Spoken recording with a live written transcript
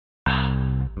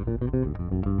Hey,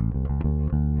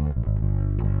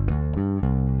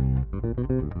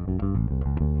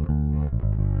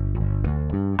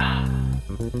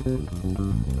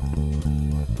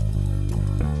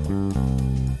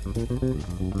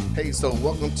 so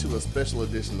welcome to a special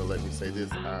edition of Let Me Say This.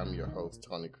 I'm your host,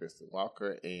 Tony Kristen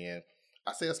Walker, and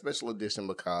I say a special edition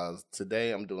because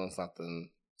today I'm doing something,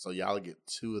 so y'all get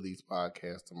two of these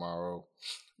podcasts tomorrow.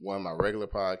 One, my regular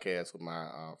podcast with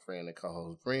my friend and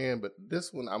co-host friend, but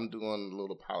this one I'm doing a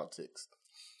little politics,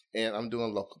 and I'm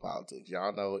doing local politics.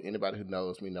 Y'all know, anybody who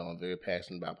knows me know I'm very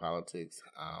passionate about politics.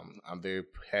 I'm very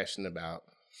passionate about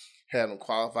having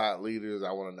qualified leaders.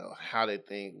 I want to know how they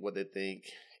think, what they think,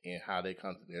 and how they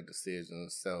come to their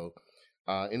decisions. So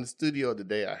in the studio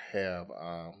today, I have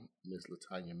Ms.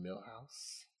 Latanya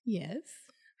Millhouse. Yes.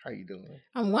 How you doing?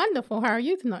 I'm wonderful. How are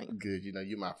you tonight? Good. You know,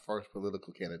 you're my first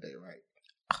political candidate, right?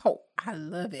 Oh, I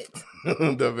love it.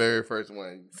 The very first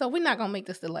one. So we're not going to make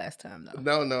this the last time, though.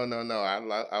 No.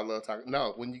 I love talking.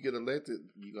 No, when you get elected,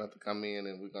 you're going to have to come in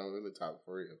and we're going to really talk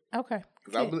for real. Okay.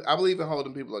 Because I believe in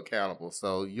holding people accountable.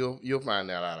 So you'll find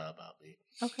that out about me.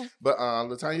 Okay. But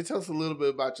Latanya, tell us a little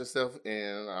bit about yourself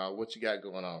and what you got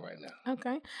going on right now.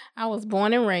 Okay. I was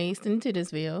born and raised in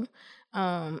Titusville.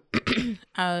 I've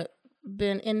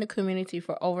been in the community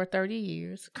for over 30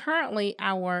 years. Currently,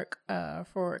 I work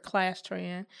for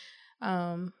ClassTran.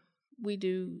 We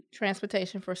do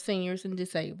transportation for seniors and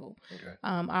disabled. Okay.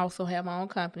 I also have my own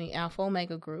company, Alpha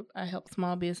Omega Group. I help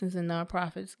small business and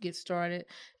nonprofits get started,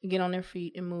 get on their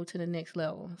feet, and move to the next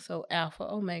level. So Alpha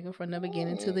Omega from the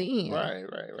beginning to the end. Right.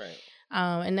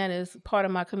 And that is part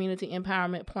of my community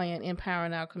empowerment plan,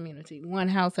 empowering our community, one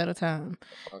house at a time.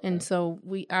 Okay. And so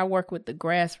I work with the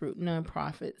grassroots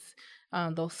nonprofits,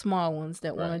 those small ones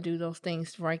that want to do those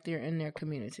things right there in their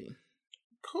community.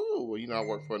 Cool. Well, you know, I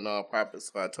work for a nonprofit,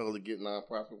 so I totally get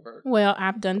nonprofit work. Well,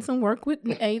 I've done some work with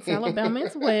AIDS Alabama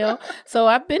as well. So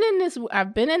I've been in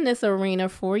this arena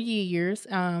for years.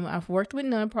 I've worked with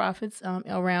nonprofits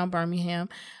around Birmingham.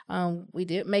 We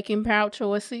did making proud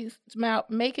choices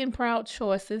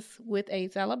with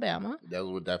AIDS Alabama. That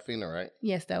was with Dafina, right?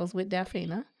 Yes, that was with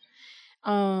Dafina.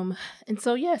 And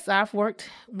so yes, I've worked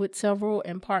with several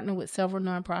and partnered with several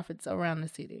nonprofits around the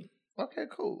city. Okay,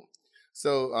 cool.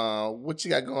 So, what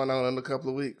you got going on in a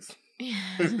couple of weeks? In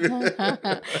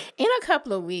a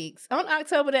couple of weeks, on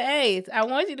October the 8th, I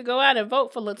want you to go out and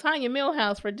vote for Latanya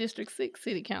Millhouse for District 6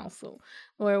 City Council,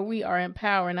 where we are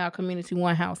empowering our community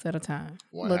one house at a time.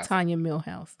 Latanya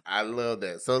Millhouse. I love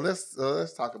that. So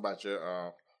let's talk about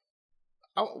your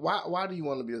why do you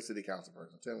want to be a city council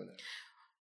person? Tell me that.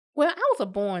 Well, I was a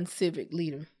born civic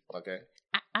leader. Okay.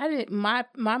 I did. My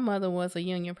mother was a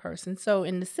union person. So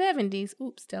in the 70s,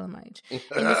 telling my age.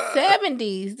 In the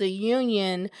 70s, the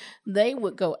union, they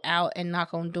would go out and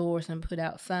knock on doors and put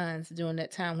out signs during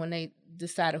that time when they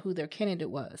decided who their candidate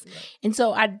was. Right. And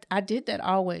so I did that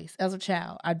always as a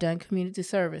child. I've done community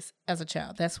service as a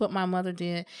child. That's what my mother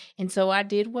did. And so I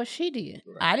did what she did.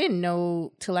 Right. I didn't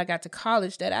know till I got to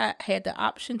college that I had the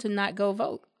option to not go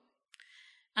vote.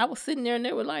 I was sitting there and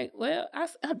they were like, well,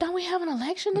 don't we have an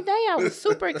election today? I was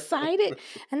super excited.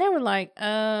 And they were like,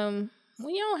 well,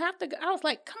 you don't have to go. I was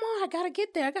like, come on, I got to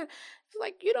get there. It's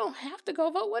like, you don't have to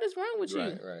go vote. What is wrong with you?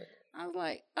 Right. I was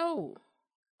like, oh,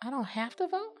 I don't have to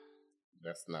vote?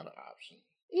 That's not an option.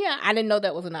 Yeah, I didn't know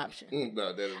that was an option.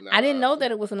 No, that is not. I didn't know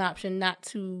that it was an option not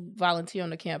to volunteer on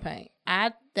the campaign.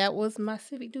 That was my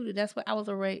civic duty. That's what I was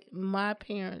my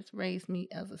parents raised me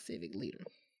as a civic leader.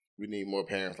 We need more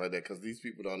parents like that because these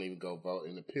people don't even go vote,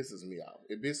 and it pisses me off.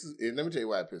 Let me tell you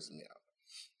why it pisses me off.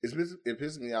 It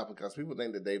pisses me off because people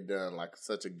think that they've done like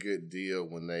such a good deal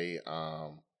when they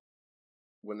go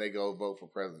vote for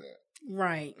president.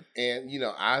 Right. And you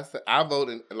know, I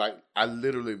vote I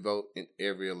literally vote in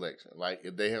every election. Like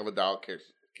if they have a dog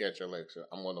catch election,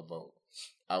 I'm going to vote.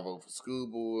 I vote for school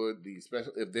board,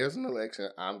 if there's an election,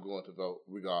 I'm going to vote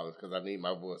regardless because I need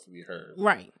my voice to be heard.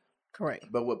 Right. Correct.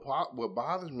 But what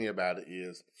bothers me about it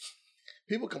is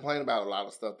people complain about a lot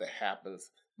of stuff that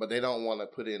happens, but they don't want to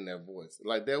put in their voice.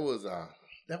 Like there was some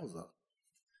type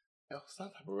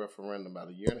of referendum about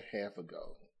a year and a half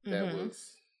ago that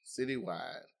was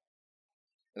citywide,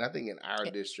 and I think in our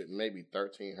district maybe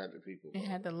 1,300 people. It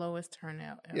had the lowest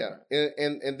turnout ever. Yeah,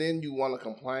 and then you want to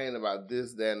complain about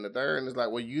this, that, and the third, and it's like,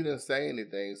 well, you didn't say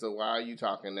anything, so why are you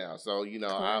talking now? So you know,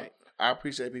 I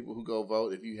appreciate people who go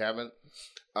vote. If you haven't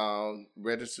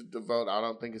registered to vote, I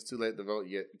don't think it's too late to vote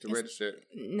yet register.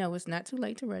 No, it's not too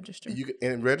late to register.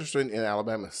 And registering in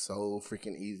Alabama is so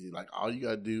freaking easy. Like all you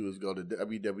gotta do is go to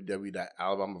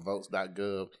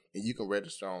www.alabamavotes.gov and you can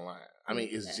register online. I mean,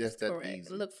 it's just that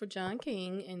easy. Look for John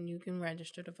King and you can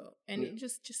register to vote. And it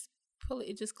just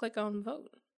just click on vote,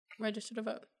 register to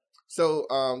vote. So,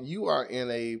 you are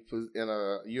you're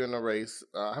in a race.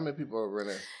 How many people are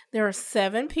running? There are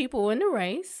 7 people in the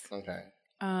race. Okay.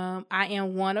 I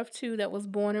am one of 2 that was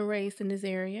born and raised in this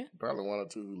area. Probably 1 or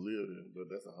 2 who live in, but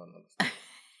that's a whole nother story.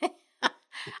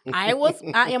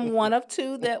 I am one of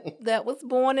 2 that was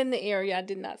born in the area. I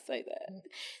did not say that.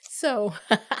 So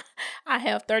I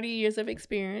have 30 years of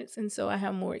experience, and so I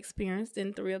have more experience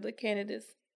than 3 other candidates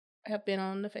have been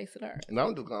on the face of the earth. And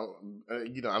I'm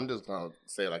just gonna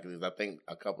say it like it is. I think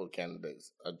a couple of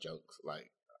candidates are jokes. Like,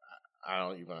 I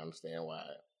don't even understand why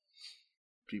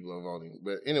people are voting.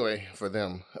 But anyway, for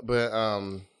them. But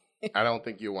I don't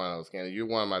think you're one of those candidates. You're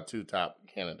one of my 2 top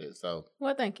candidates. So,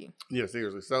 well, thank you. Yeah,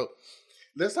 seriously. So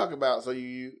let's talk about. So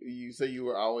you say you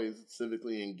were always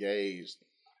civically engaged.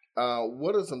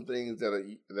 What are some things that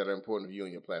are important to you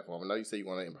on your platform? I know you say you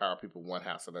want to empower people one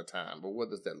house at a time, but what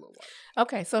does that look like?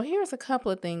 Okay, so here's a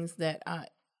couple of things that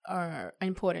are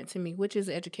important to me, which is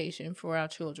education for our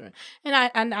children.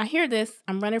 And I hear this.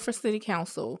 I'm running for city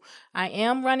council. I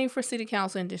am running for city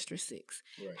council in District 6.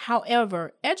 Right.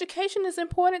 However, education is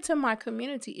important to my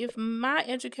community. If my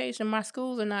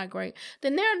schools are not great,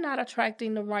 then they're not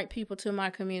attracting the right people to my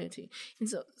community. And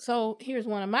so here's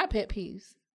one of my pet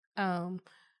peeves.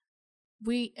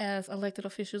 We as elected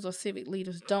officials or civic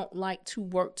leaders don't like to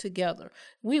work together.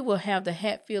 We will have the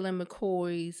Hatfield and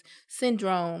McCoy's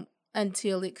syndrome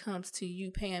until it comes to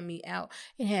you paying me out.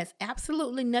 It has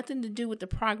absolutely nothing to do with the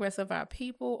progress of our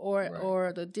people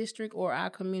or the district or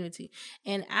our community.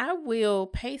 And I will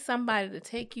pay somebody to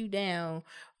take you down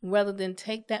rather than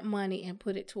take that money and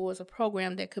put it towards a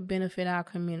program that could benefit our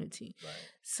community. Right.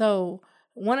 So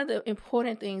one of the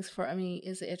important things for me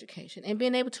is the education and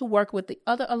being able to work with the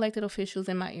other elected officials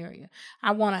in my area.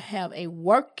 I want to have a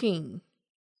working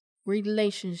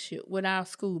relationship with our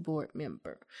school board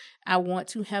member. I want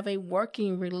to have a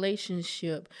working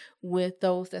relationship with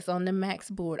those that's on the Max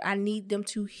board. I need them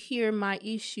to hear my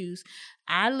issues.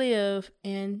 I live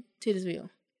in Titusville.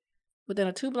 Within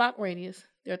a 2-block radius,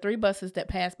 there are 3 buses that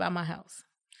pass by my house.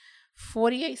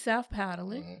 48 South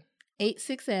Powderly,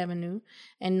 86th Avenue,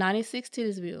 and 96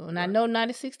 Titusville. And I know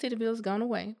 96 Titusville has gone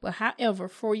away. But however,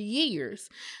 for years,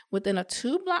 within a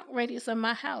 2-block radius of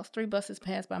my house, 3 buses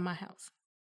pass by my house.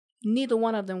 Neither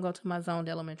one of them go to my zoned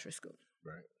elementary school.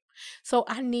 Right. So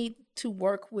I need to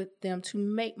work with them to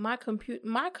make my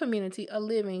community a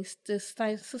living,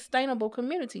 sustainable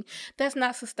community. That's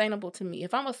not sustainable to me.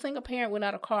 If I'm a single parent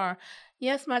without a car,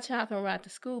 yes, my child can ride the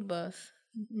school bus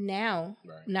now.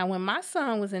 Right. Now, when my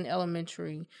son was in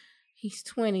elementary, he's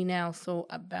 20 now, so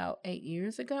about 8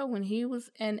 years ago when he was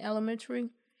in elementary,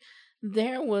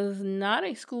 there was not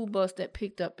a school bus that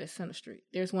picked up at Center Street.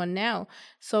 There's one now.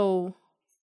 So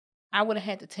I would have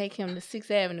had to take him to 6th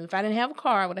Avenue. If I didn't have a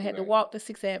car, I would have had to walk to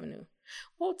 6th Avenue.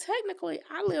 Well, technically,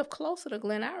 I live closer to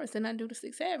Glen Iris than I do to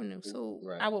 6th Avenue. So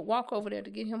I would walk over there to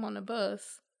get him on the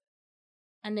bus,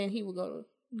 and then he would go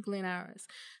to Glen Iris.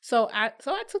 So I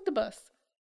took the bus,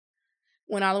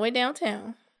 went all the way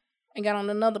downtown, and got on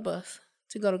another bus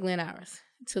to go to Glen Iris.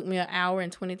 It took me 1 hour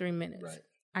and 23 minutes. Right.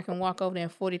 I can walk over there in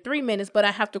 43 minutes, but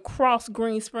I have to cross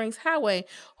Green Springs Highway.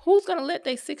 Who's going to let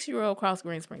their 6-year-old cross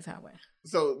Green Springs Highway?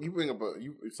 So you bring up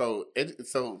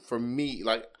so for me,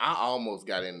 like, I almost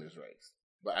got in this race,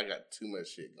 but I got too much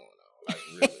shit going on. Like,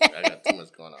 really, I got too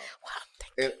much going on.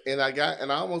 Wow,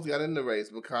 and I almost got in the race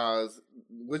because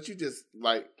what you just,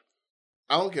 like,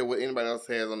 I don't care what anybody else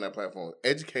has on that platform.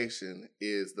 Education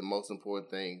is the most important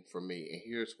thing for me, and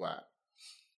here's why.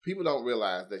 People don't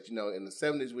realize that, in the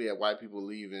 70s, we had white people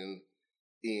leaving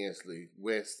Ensley,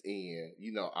 West End,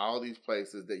 all these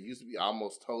places that used to be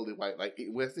almost totally white. Like,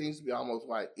 West End used to be almost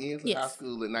white. Ensley High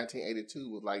School in 1982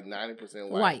 was like 90%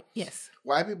 white. White, yes.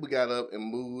 White people got up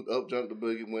and moved, up jumped the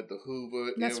boogie, went to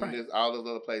Hoover, all those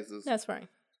other places. That's right.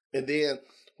 And then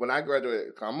when I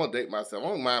graduated, I'm going to date myself. I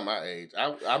don't mind my age.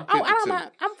 I'm 52. I don't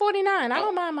mind. I'm 49. I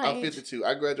don't mind my age. I'm 52.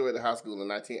 I graduated high school in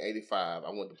 1985. I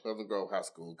went to Pleasant Grove High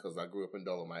School because I grew up in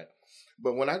Dolomite.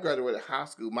 But when I graduated high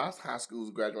school, my high school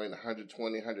was graduating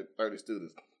 120, 130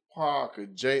 students. Parker,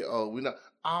 J.O.,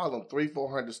 all of them,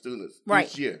 300-400 students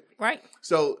each year. Right.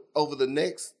 So over the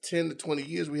next 10 to 20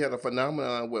 years, we had a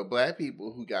phenomenon where black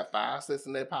people who got 5 cents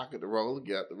in their pocket to roll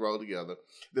together,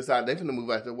 decided they're going to move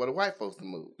out there where the white folks to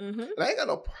move. Mm-hmm. And I ain't got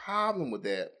no problem with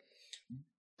that.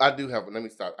 I do have a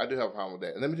problem with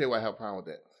that. And let me tell you why I have a problem with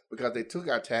that. Because they took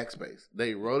our tax base.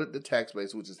 They eroded the tax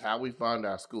base, which is how we fund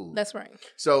our schools. That's right.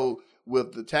 So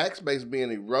with the tax base being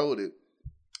eroded,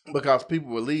 because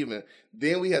people were leaving,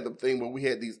 then we had the thing where we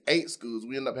had these 8 schools.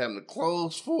 We ended up having to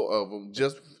close 4 of them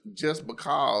just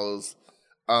because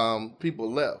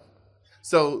people left.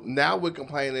 So now we're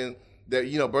complaining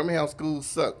that, Birmingham schools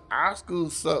suck. Our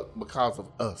schools suck because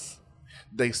of us.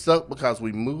 They suck because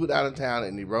we moved out of town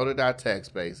and eroded our tax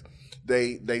base.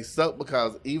 They suck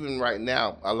because even right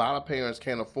now, a lot of parents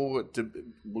can't afford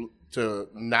to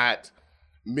not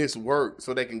miss work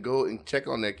so they can go and check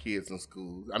on their kids in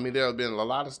schools. I mean, there have been a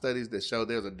lot of studies that show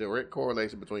there's a direct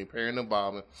correlation between parent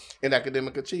involvement and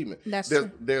academic achievement.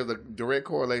 There's a direct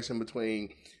correlation between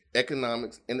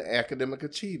economics and academic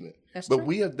achievement. But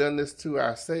we have done this to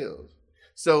ourselves.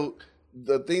 So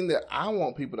the thing that I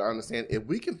want people to understand, if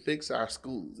we can fix our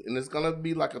schools, and it's going to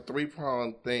be like a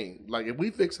 3-pronged thing. Like if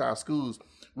we fix our schools,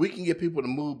 we can get people to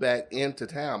move back into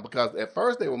town, because at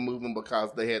first they were moving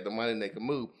because they had the money and they could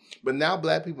move. But now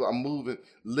Black people are moving,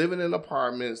 living in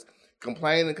apartments,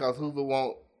 complaining because Hoover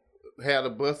won't have the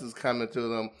buses coming to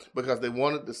them because they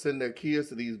wanted to send their kids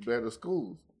to these better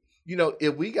schools.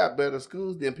 If we got better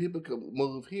schools, then people could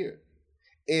move here.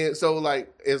 And so,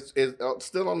 like, it's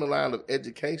still on the line of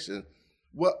education.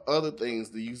 What other things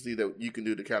do you see that you can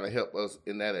do to kind of help us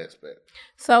in that aspect?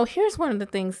 So here's one of the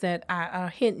things that a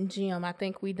hidden gem I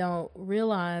think we don't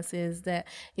realize is that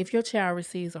if your child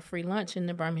receives a free lunch in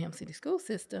the Birmingham City school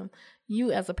system,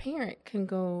 you as a parent can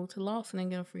go to Lawson and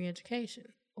get a free education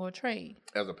or a trade.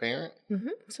 As a parent? Mm-hmm.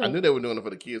 So, I knew they were doing it for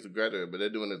the kids who graduated, but they're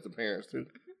doing it as the parents too.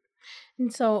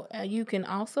 And so you can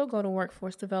also go to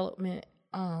workforce development,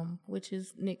 which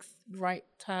is next right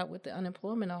tied with the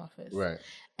unemployment office, right,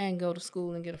 and go to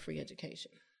school and get a free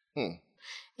education.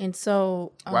 And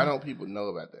so why don't people know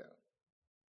about that?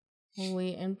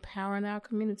 We empowering our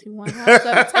community one house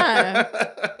at a time.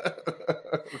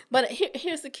 But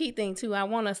here's the key thing too. I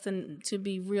want us to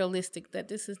be realistic that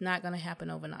this is not going to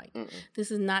happen overnight. Mm-mm. This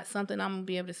is not something I'm going to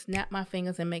be able to snap my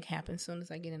fingers and make happen as soon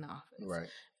as I get in the office. Right.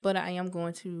 But I am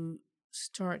going to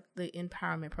start the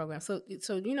empowerment program. So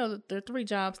there are 3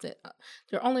 jobs there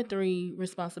are only 3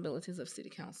 responsibilities of city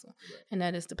council, right. And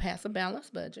that is to pass a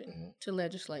balanced budget, to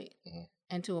legislate,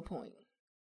 and to appoint.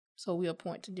 So we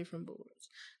appoint to different boards.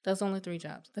 That's only 3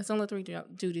 jobs. That's only 3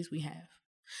 duties we have.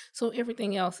 So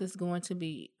everything else is going to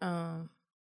be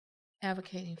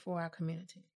advocating for our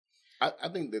community. I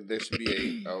think that there should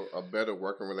be a better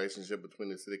working relationship between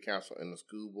the city council and the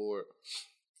school board.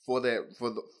 For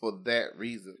that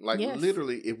reason, like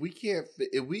literally,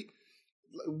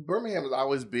 Birmingham is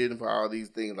always bidding for all these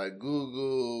things like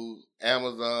Google,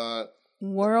 Amazon.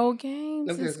 World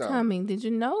Games is coming. Did you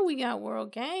know we got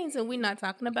World Games and we're not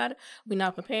talking about it? We're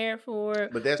not prepared for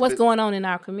it. But what's going on in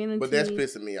our community? But that's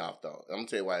pissing me off, though. I'm gonna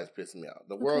tell you why it's pissing me off.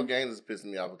 The World Games is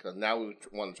pissing me off because now we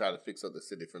want to try to fix up the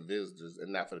city for visitors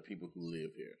and not for the people who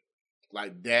live here.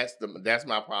 Like that's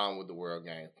my problem with the World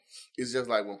Games. It's just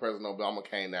like when President Obama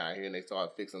came down here and they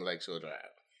started fixing Lakeshore Drive.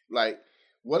 Like,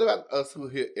 what about us who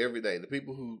here every day? The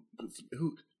people who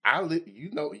I live,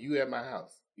 you at my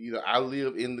house. I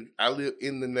live in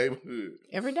the neighborhood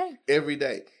every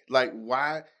day. Like,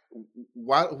 why?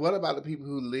 What about the people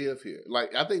who live here?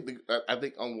 Like, I think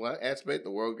on one aspect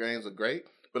the World Games are great.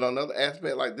 But on another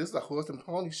aspect, like, this is a horse and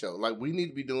pony show. Like, we need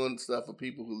to be doing stuff for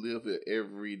people who live here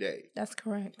every day. That's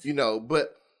correct.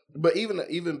 But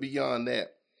even beyond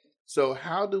that, so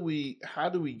how do we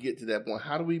get to that point?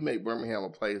 How do we make Birmingham a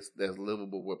place that's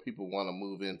livable where people want to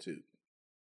move into?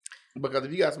 Because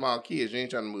if you got small kids, you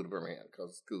ain't trying to move to Birmingham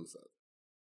because school sucks.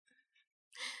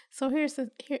 So here.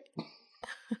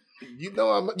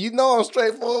 I'm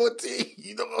straightforward,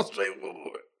 T. I'm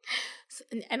straightforward.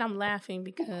 And I'm laughing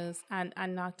because I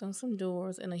knocked on some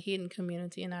doors in a hidden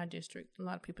community in our district. A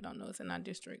lot of people don't know it's in our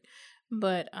district.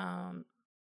 But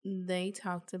they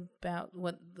talked about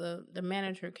what the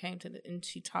manager came to and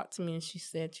she talked to me and she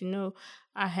said,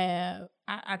 I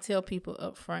tell people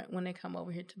up front when they come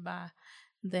over here to buy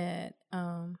that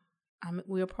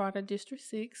we're part of District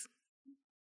 6.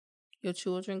 Your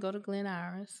children go to Glen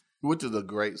Iris. Which is a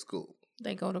great school.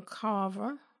 They go to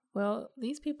Carver. Well,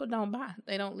 these people don't buy.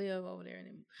 They don't live over there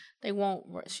anymore. They won't.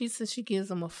 She says she gives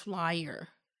them a flyer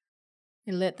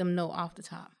and let them know off the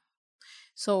top.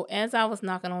 So as I was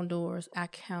knocking on doors, I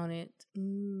counted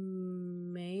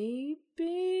maybe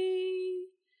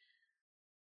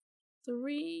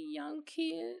 3 young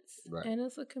kids, right. And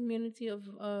it's a community of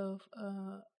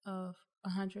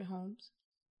 100 homes.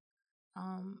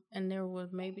 And there were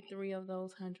maybe 3 of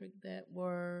those 100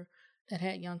 that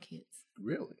had young kids.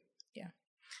 Really? Yeah.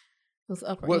 It was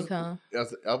upper income.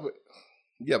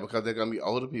 Yeah, because they're gonna be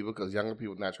older people. Because younger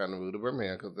people not trying to move to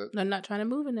Birmingham. They're not trying to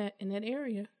move in that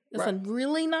area. It's right. A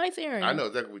really nice area. I know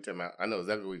exactly what you're talking about. I know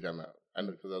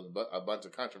because there was a bunch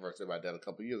of controversy about that a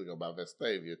couple of years ago about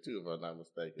Vestavia too, if I'm not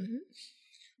mistaken.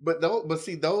 Mm-hmm. But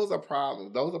see, those are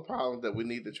problems. Those are problems that we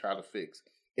need to try to fix,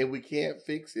 and we can't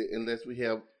fix it unless we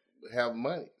have have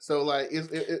money. So like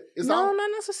it's no, all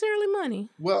not necessarily money.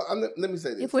 well. Let me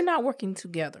say this: If we're not working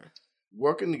together,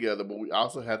 working together, but we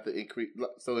also have to increase.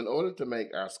 So in order to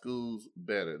make our schools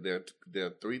better, there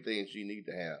are three things you need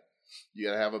to have. You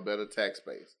gotta have a better tax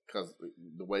base because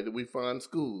the way that we fund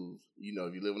schools, you know,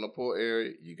 if you live in a poor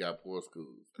area, you got poor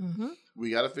schools. mm-hmm. We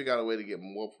got to figure out a way to get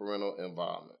more parental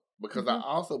involvement because I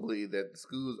also believe that the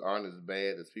schools aren't as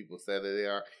bad as people say that they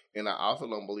are, and I also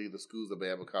don't believe the schools are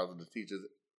bad because of the teachers.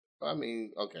 I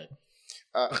mean, okay,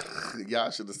 y'all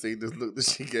should have seen this look that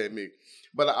she gave me,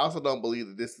 but I also don't believe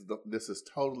that this is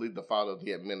totally the fault of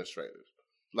the administrators.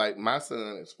 Like my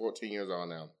son is 14 years old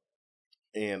now,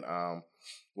 and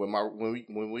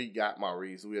when we got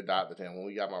Maurice, we adopted him. When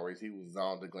we got Maurice, he was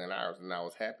on to Glen Iris, and I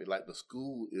was happy. Like the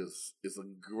school is a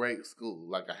great school.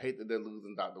 Like I hate that they're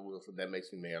losing Dr. Wilson. That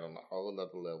makes me mad on a whole other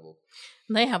level.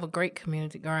 They have a great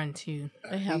community garden too.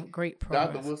 They have great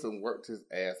programs. Dr. Wilson worked his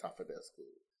ass off at that school.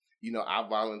 You know, I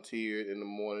volunteered in the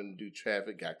morning to do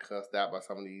traffic, got cussed out by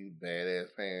some of these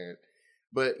badass parents.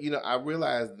 But, you know, I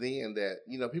realized then that,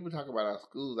 you know, people talk about our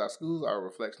schools are a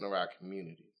reflection of our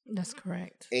community. That's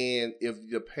correct. And if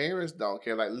your parents don't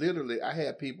care, like literally, I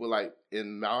had people like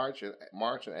in March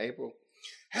and April,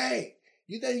 hey,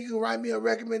 you think you can write me a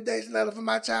recommendation letter for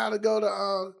my child to go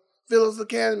to Phillips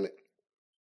Academy?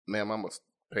 Ma'am, I'm a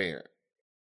parent.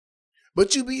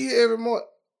 But you be here every morning.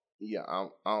 Yeah,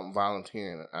 I'm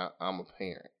volunteering. I'm a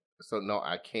parent. So no,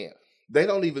 I can't. They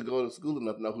don't even go to school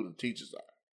enough to know who the teachers are.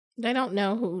 They don't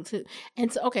know who to.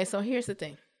 And so, okay, so here's the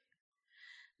thing.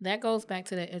 That goes back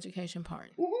to the education part.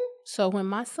 Mm-hmm. So when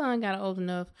my son got old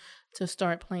enough to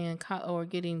start playing or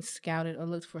getting scouted or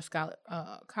looked for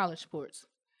college sports,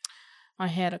 I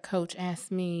had a coach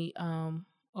ask me,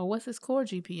 what's his core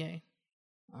GPA?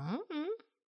 Mm-hmm.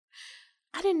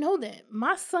 I didn't know that.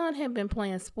 My son had been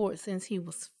playing sports since he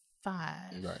was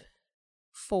 5, right.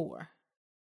 4.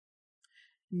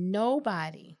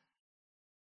 Nobody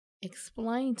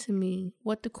explained to me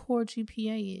what the core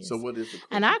GPA is. So what is the core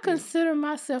And GPA? I consider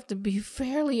myself to be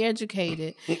fairly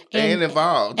educated and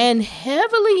involved. And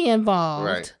heavily involved.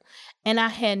 Right. And I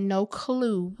had no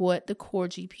clue what the core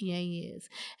GPA is.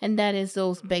 And that is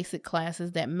those basic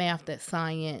classes, that math, that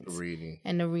science. Reading.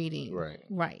 And the reading. Right.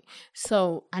 Right.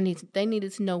 So they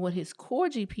needed to know what his core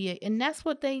GPA, and that's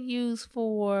what they use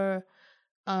for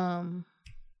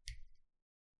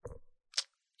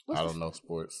I don't know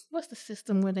sports. What's the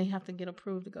system where they have to get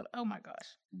approved to go to? Oh my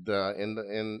gosh.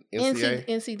 In NCAA?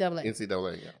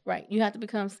 NCAA, yeah. Right. You have to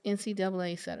become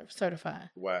NCAA certified.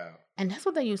 Wow. And that's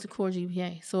what they use the core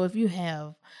GPA. So if you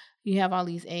have all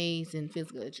these A's in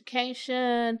physical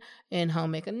education and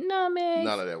home economics.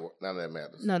 None of that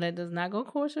matters. No, that does not go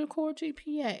towards your core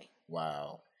GPA.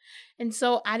 Wow. And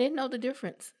so I didn't know the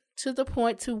difference to the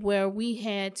point to where we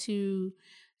had to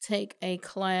take a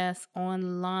class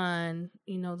online.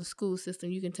 You know, the school system,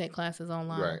 you can take classes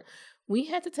online. Right. We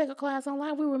had to take a class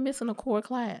online. We were missing a core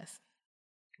class.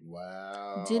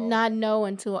 Wow. Did not know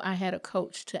until I had a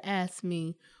coach to ask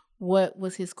me what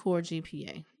was his core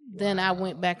GPA. Wow. Then I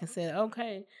went back and said,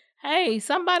 okay, hey,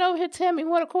 somebody over here tell me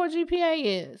what a core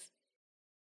GPA is.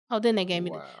 Oh, then they gave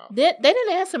me, they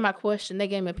didn't answer my question. They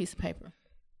gave me a piece of paper.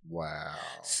 Wow.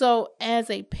 So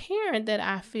as a parent that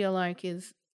I feel like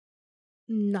is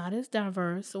not as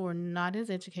diverse or not as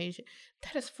educated,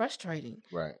 that is frustrating.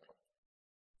 Right.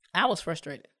 I was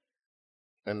frustrated.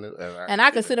 And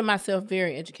I consider myself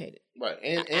very educated. Right.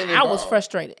 And I was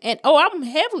frustrated. And I'm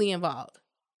heavily involved.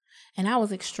 And I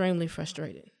was extremely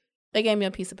frustrated. They gave me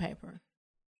a piece of paper.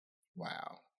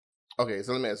 Wow. Okay,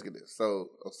 so let me ask you this. So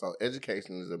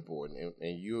education is important,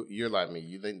 and you're like me.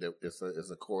 You think that it's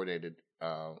a coordinated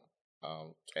task.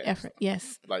 Effort,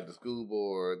 yes. Like the school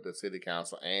board, the city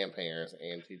council, and parents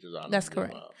and teachers are. That's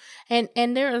correct. And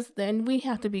we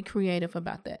have to be creative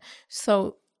about that.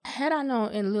 So had I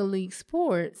known in Little League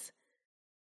sports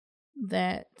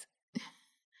that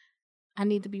I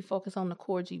need to be focused on the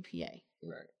core GPA,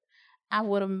 right, I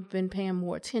would have been paying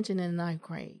more attention in the 9th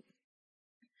grade.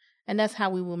 And that's how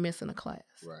we were missing a class.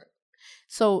 Right.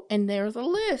 So, and there's a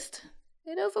list.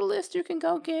 It is a list you can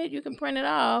go get. You can print it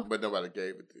off. But nobody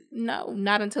gave it to you. No,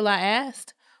 not until I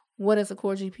asked, what is a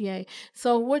core GPA?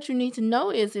 So what you need to know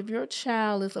is if your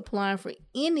child is applying for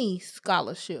any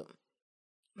scholarship,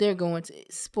 they're going to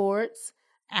sports,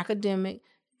 academic,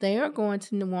 they are going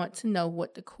to want to know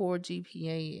what the core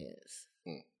GPA is.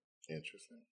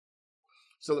 Interesting.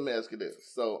 So let me ask you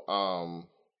this. So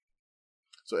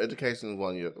education is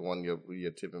one of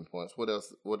your tipping points. What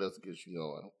else gets you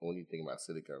going when you think about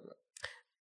city government?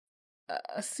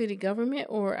 A city government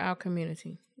or our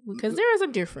community? because there is a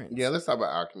difference. Yeah, let's talk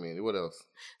about our community. What else?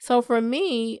 So for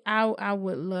me, I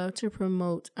would love to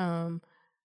promote a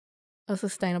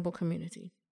sustainable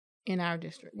community in our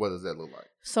district. What does that look like?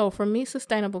 So for me,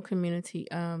 sustainable community,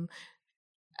 I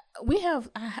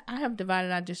have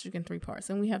divided our district in 3 parts,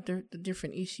 and we have the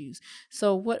different issues.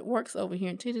 So what works over here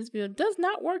in Titusville does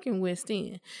not work in West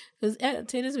End, because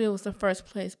Titusville was the first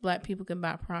place Black people could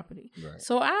buy property. Right.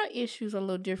 So our issues are a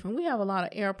little different. We have a lot of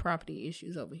air property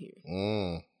issues over here.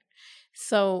 Mm.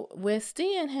 So West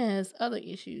End has other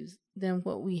issues than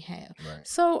what we have. Right.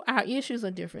 So our issues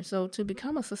are different. So to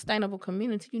become a sustainable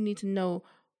community, you need to know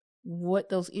what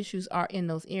those issues are in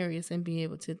those areas and be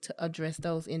able to address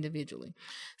those individually.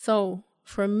 So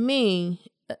for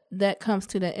me, that comes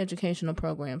to the educational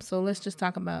program. So let's just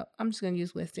talk about, I'm just going to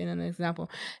use West End as an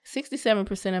example.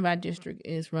 67% of our district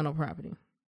is rental property.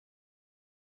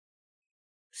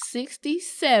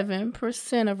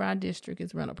 67% of our district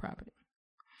is rental property.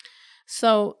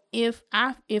 So if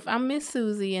I'm Miss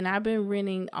Susie and I've been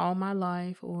renting all my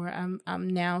life, or I'm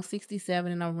now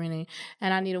 67 and I'm renting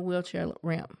and I need a wheelchair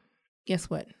ramp, guess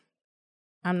what?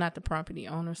 I'm not the property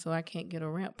owner, so I can't get a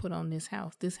ramp put on this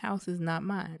house. This house is not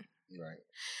mine. Right.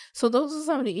 So those are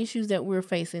some of the issues that we're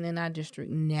facing in our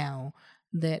district now,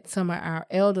 that some of our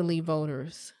elderly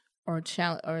voters are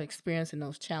experiencing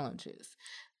those challenges.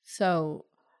 So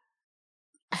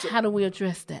how do we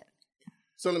address that?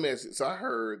 So let me ask you. So I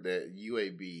heard that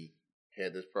UAB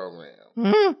had this program.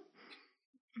 Mm-hmm.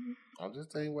 I'm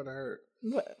just telling you what I heard.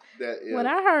 What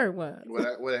I heard was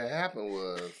what had happened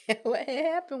was what had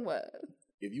happened was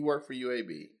if you work for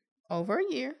UAB over a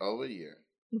year,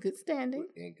 in good standing,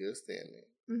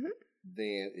 mm-hmm.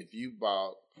 Then if you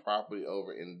bought property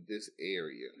over in this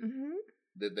area, mm-hmm.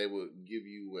 that they would give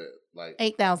you what, like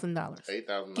 $8,000.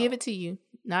 $8,000. Give it to you,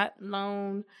 not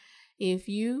loan. If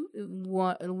you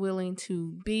are willing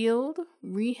to build,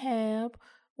 rehab,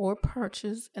 or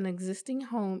purchase an existing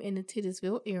home in the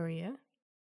Titusville area,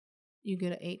 you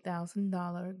get an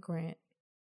 $8,000 grant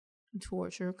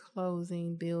towards your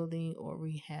closing, building, or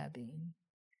rehabbing.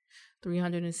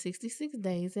 366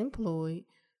 days employed,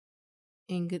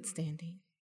 in good standing.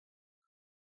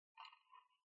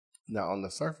 Now, on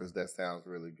the surface, that sounds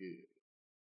really good.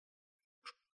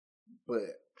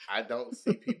 But I don't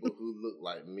see people who look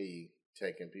like me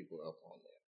taking people up on that.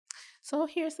 So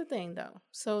here's the thing, though.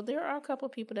 So there are a couple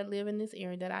of people that live in this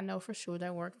area that I know for sure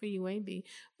that work for UAB,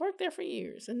 worked there for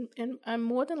years, and I'm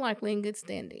more than likely in good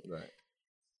standing. Right.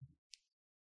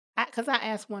 Because I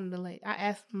asked one of the ladies, I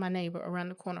asked my neighbor around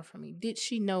the corner from me, did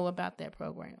she know about that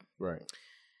program? Right.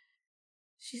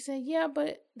 She said, yeah,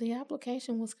 but the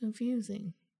application was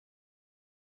confusing.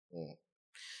 Mm.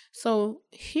 So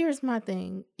here's my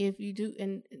thing. If you do,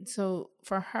 and so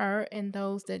for her and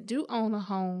those that do own a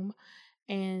home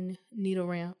and need a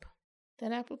ramp,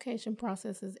 that application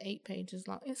process is 8 pages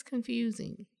long. It's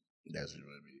confusing. That's what it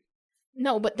is.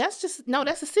 No, but that's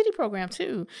a city program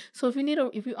too. So if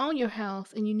you own your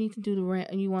house and you need to do the ramp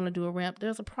and you want to do a ramp,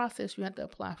 there's a process you have to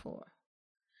apply for.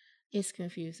 It's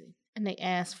confusing. And they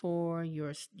ask for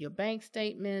your bank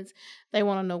statements. They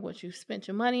want to know what you spent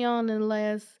your money on in the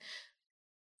last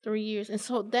 3 years. And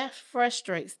so that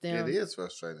frustrates them. It is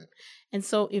frustrating. And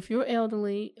so if you're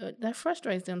elderly, that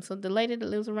frustrates them. So the lady that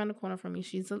lives around the corner from me,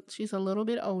 she's a little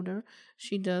bit older.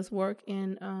 She does work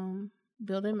in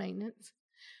building maintenance.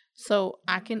 So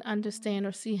I can understand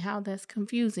or see how that's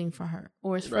confusing for her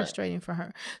or it's frustrating for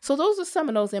her. So those are some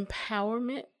of those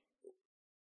empowerment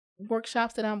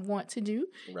workshops that I want to do.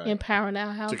 Right. Empowering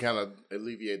our house. To kind of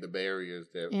alleviate the barriers.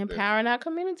 Empowering our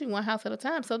community one house at a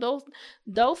time. So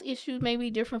those issues may be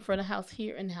different for the house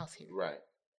here and the house here. Right.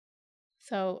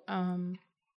 So I'm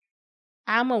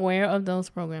aware of those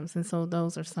programs. And so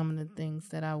those are some of the things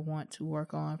that I want to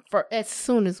work on for as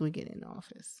soon as we get in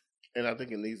office. And I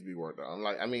think it needs to be worked on.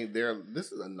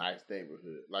 This is a nice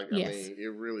neighborhood.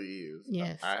 It really is.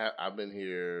 Yes. I've been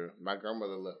here. My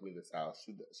grandmother left me this house.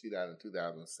 She died in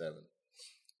 2007.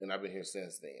 And I've been here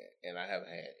since then. And I haven't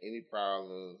had any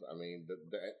problems. I mean,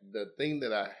 the thing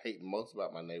that I hate most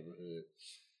about my neighborhood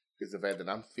is the fact that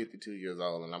I'm 52 years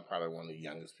old and I'm probably one of the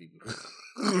youngest people.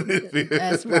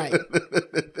 That's right.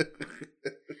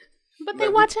 But they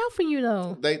watch out for you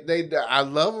though. I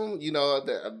love them. You know,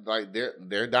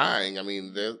 they're dying. I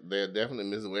mean, they're definitely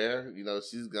Miss Ware. You know,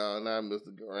 she's gone now.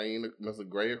 Mr.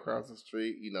 Gray across the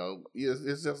street. You know,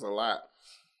 it's just a lot.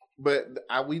 But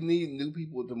we need new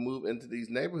people to move into these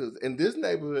neighborhoods, and this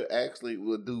neighborhood actually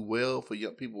will do well for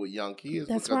young people with young kids.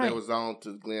 That's because right. They was on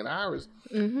to Glen Iris.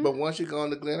 Mm-hmm. But once you go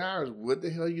on to Glen Iris, what the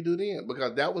hell you do then?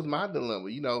 Because that was my dilemma.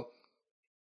 You know,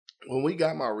 when we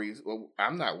got my reason,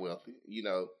 I'm not wealthy. You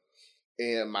know.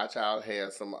 and my child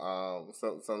had some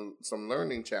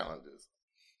learning challenges.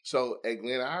 So at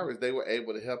Glen Iris, they were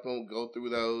able to help him go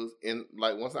through those. And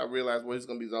like once I realized where he's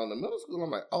going to be zoned in middle school, I'm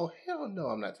like, oh hell no,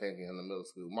 I'm not taking him to middle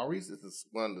school. Maurice is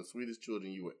one of the sweetest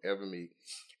children you would ever meet,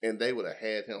 and they would have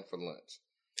had him for lunch.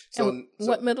 So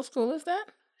what middle school is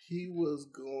that? He was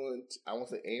going to, I want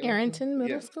to say Arrington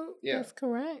Middle School. Yeah, that's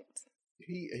correct.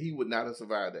 He would not have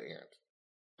survived at Arrington.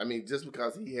 I mean, just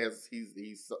because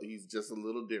he's just a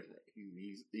little different.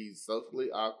 He's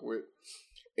socially awkward.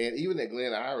 And even at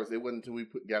Glen Iris, it wasn't until we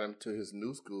got him to his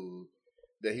new school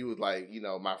that he was like, you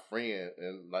know, my friend.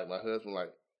 And like my husband,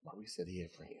 like, we said he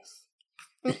had friends.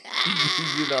 You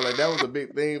know, like that was a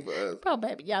big thing for us. Oh,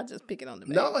 baby, y'all just picking on the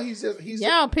baby. No,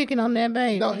 y'all picking on that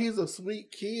baby. No, he's a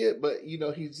sweet kid, but you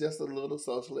know, he's just a little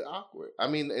socially awkward. I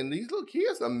mean, and these little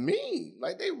kids are mean.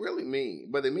 Like they really mean.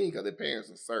 But they mean because their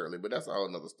parents are surly, but that's a whole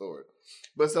nother story.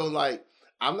 But so like,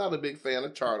 I'm not a big fan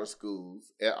of charter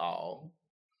schools at all.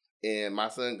 And my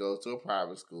son goes to a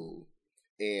private school.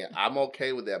 And I'm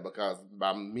okay with that because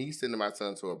by me sending my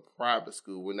son to a private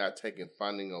school, we're not taking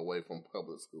funding away from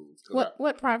public schools.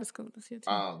 What private school does he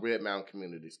attend? Red Mountain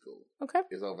Community School. Okay.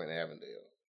 It's over in Avondale.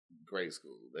 Great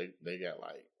school. They got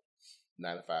like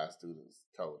 95 students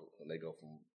total. And they go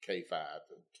from K-5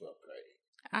 to 12th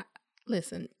grade.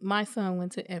 Listen, my son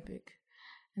went to Epic.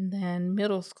 And then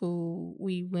middle school,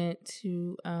 we went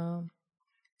to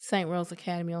St. Rose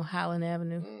Academy on Highland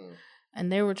Avenue. And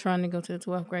they were trying to go to the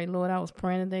 12th grade. Lord, I was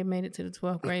praying that they made it to the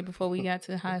 12th grade before we got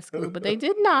to high school. But they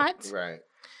did not. Right.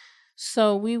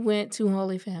 So we went to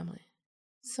Holy Family.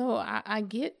 So I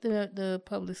get the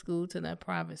public school to the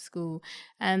private school.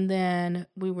 And then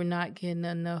we were not getting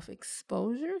enough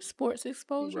exposure, sports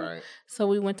exposure. Right. So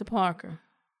we went to Parker.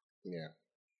 Yeah.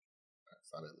 I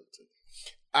saw that look too.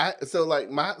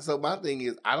 My thing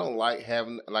is I don't like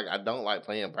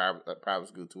paying private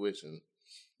school tuition.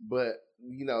 But,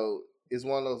 you know, it's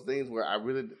one of those things where I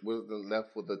really wasn't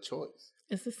left with a choice.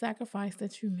 It's a sacrifice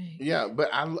that you make. Yeah,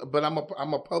 but I'm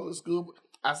a public school.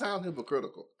 I sound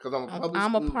hypocritical because I'm a public school.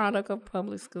 I'm a product of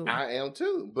public school. I am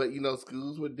too, but you know,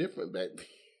 schools were different back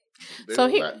then.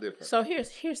 So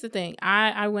here's the thing.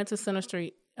 I went to Center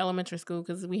Street Elementary School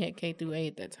because we had K through 8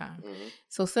 at that time. Mm-hmm.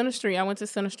 So I went to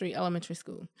Center Street Elementary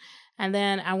School, and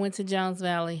then I went to Jones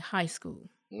Valley High School.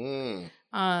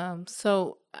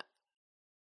 So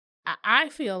I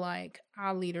feel like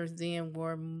our leaders then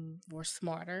were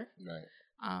smarter. Right.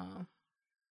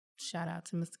 Shout out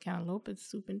to Mr. Cantaloupe,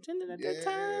 superintendent at that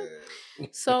time.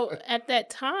 So at that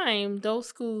time, those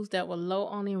schools that were low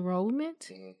on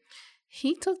enrollment,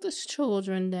 he took the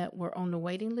children that were on the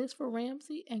waiting list for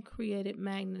Ramsey and created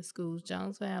magnet schools,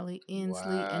 Jones Valley,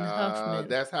 Inslee, and Huffman.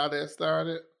 That's how that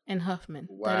started? And Huffman.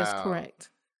 Wow. That is correct.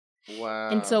 Wow.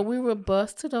 And so we were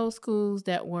bused to those schools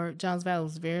that were, Jones Valley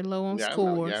was very low on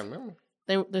scores. I remember.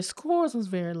 The scores was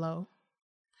very low.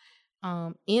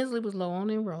 Inslee was low on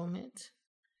enrollment.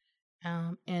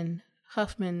 And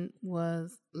Huffman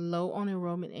was low on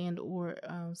enrollment and or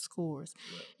scores.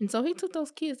 Right. And so he took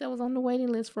those kids that was on the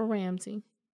waiting list for Ramsey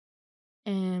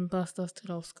and bused us to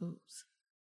those schools.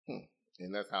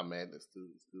 And that's how magnet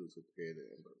schools were created.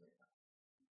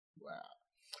 Wow.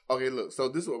 Okay, look. So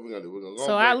this is what we're gonna do. We're gonna go.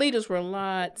 So our leaders were a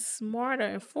lot smarter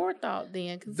and forethought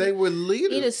then. They were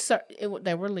leaders.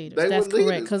 They were leaders. That's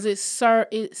correct. Because it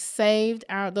saved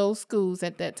those schools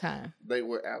at that time. They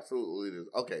were absolute leaders.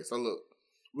 Okay, so look,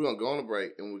 we're gonna go on a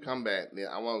break, and when we come back, then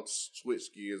I want to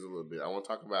switch gears a little bit. I want to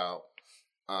talk about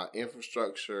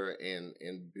infrastructure and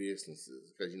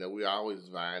businesses, because you know we're always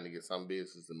vying to get some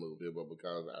business to move here, but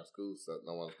because our schools suck,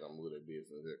 no one's gonna move their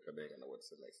business here because they ain't gonna know what to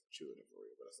say next to children for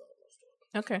real. But that's all I'm gonna start.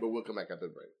 Okay. But we'll come back after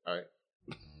the break. All right.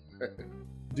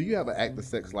 Do you have an active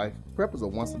sex life? PrEP is a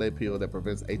once-a-day pill that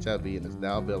prevents HIV and is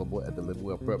now available at the Living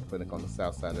Well PrEP Clinic on the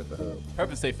south side of the hub.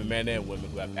 PrEP is safe for men and women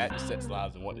who have active sex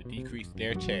lives and want to decrease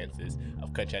their chances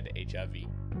of contracting HIV.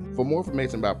 For more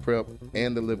information about PrEP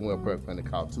and the Living Well PrEP Clinic,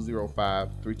 call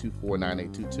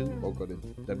 205-324-9822 or go to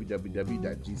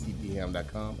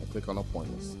www.gcpham.com and click on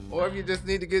appointments. Or if you just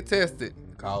need to get tested,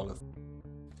 call us.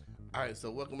 All right,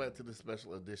 so welcome back to the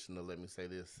special edition of Let Me Say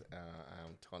This.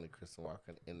 I'm Tony Kristen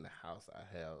Walker. In the house, I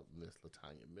have Miss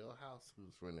LaTanya Millhouse,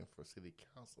 who's running for city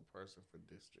council person for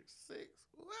District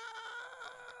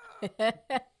 6.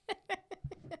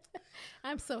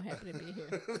 I'm so happy to be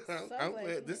here. I'm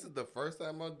glad. This is the first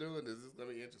time I'm doing this. This is going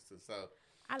to be interesting. So,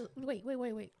 Wait.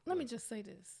 Let me just say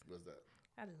this. What's that?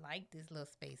 I like this little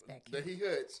space back here. The He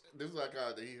Hutch. This is what I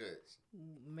call it, the He Hutch.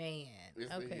 Man.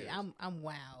 Okay, I'm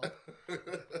wild.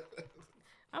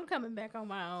 I'm coming back on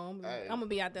my own. Hey. I'm going to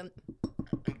be out there.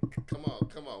 Come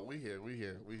on. We here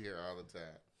all the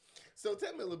time. So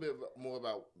tell me a little bit more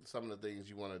about some of the things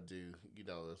you want to do,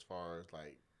 as far as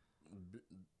like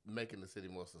making the city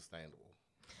more sustainable.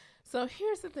 So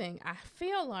here's the thing. I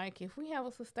feel like if we have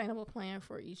a sustainable plan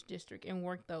for each district and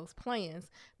work those plans,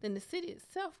 then the city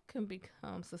itself can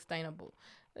become sustainable.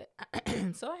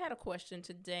 So I had a question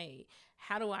today.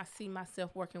 How do I see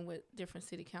myself working with different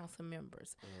city council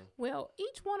members? Well,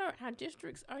 each one of our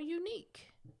districts are unique.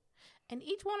 And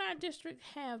each one of our districts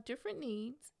have different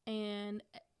needs, and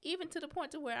even to the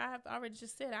point to where I've already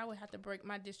just said I would have to break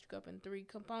my district up in 3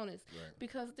 components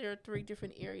because there are 3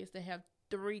 different areas that have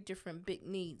 3 different big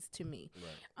needs to me.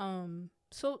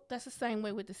 So that's the same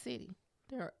way with the city.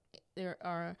 There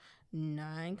are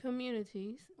 9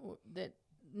 communities that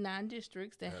 9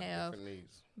 districts that have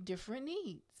different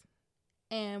needs,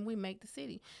 and we make the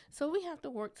city. So we have to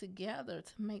work together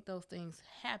to make those things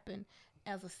happen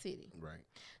as a city. Right.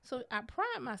 So I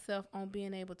pride myself on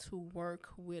being able to work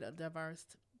with a diverse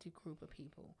group of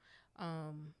people.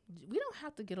 We don't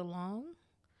have to get along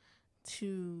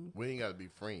we ain't got to be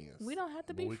friends. We don't have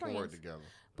to be friends. We can work together.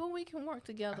 But we can work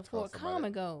together for a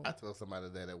common goal. I told somebody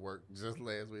that at work just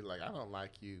last week, like, I don't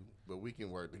like you, but we can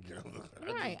work together.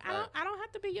 Right. I don't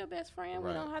have to be your best friend.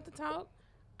 Right. We don't have to talk.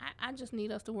 I just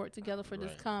need us to work together for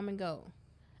this common goal.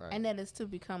 Right. And that is to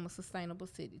become a sustainable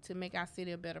city, to make our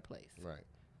city a better place. Right.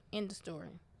 End of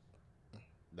story.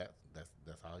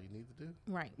 That's all you need to do.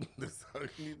 Right. That's all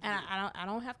you need to do. I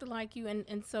don't have to like you,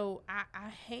 and so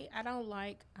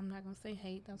I'm not gonna say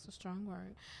hate, that's a strong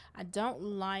word. I don't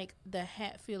like the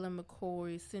Hatfield and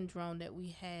McCoy syndrome that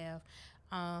we have.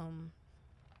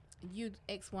 You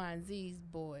X, Y, and Z's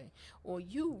boy, or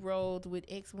you rolled with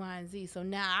X, Y, and Z, so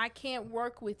now I can't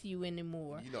work with you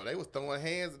anymore. They was throwing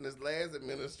hands in this last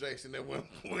administration at one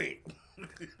point.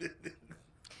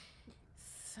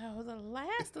 So the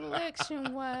last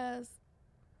election was,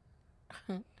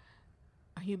 are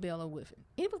you Bell or Whiffen?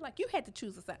 It was like you had to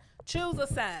choose a side. Choose a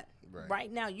side.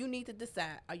 Right now, you need to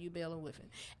decide, are you Bell or Whiffen?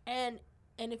 And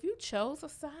if you chose a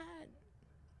side,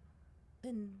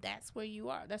 then that's where you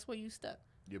are. That's where you stuck.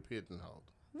 You're pigeonholed.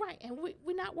 Right, and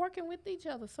we're not working with each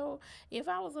other. So if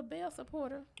I was a Bell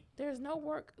supporter, there's no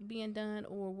work being done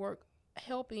or work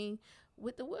helping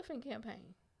with the Whiffen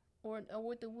campaign. Or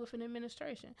with the Whiffen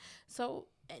administration. So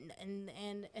and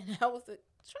I was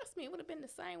trust me, it would have been the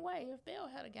same way if Bell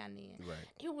had gotten in. Right.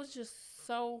 It was just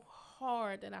so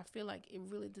hard that I feel like it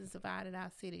really divided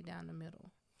our city down the middle.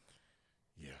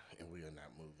 Yeah, and we are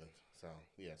not moving. So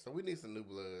so we need some new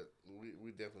blood.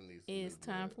 We definitely need some It's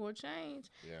new time blood. for a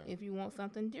change. Yeah. If you want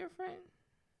something different,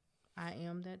 I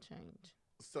am that change.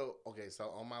 So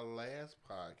on my last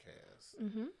podcast,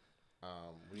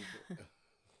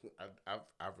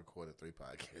 I've recorded 3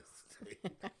 podcasts today.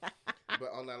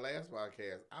 But on that last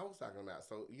podcast, I was talking about,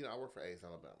 I work for Ace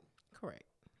Alabama. Correct.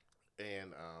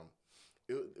 And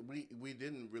we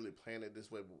didn't really plan it this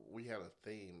way, but we had a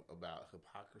theme about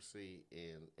hypocrisy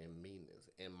and meanness.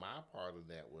 And my part of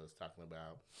that was talking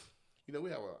about,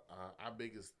 we have our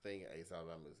biggest thing at Ace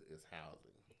Alabama is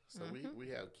housing. So we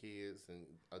have kids and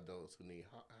adults who need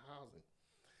housing.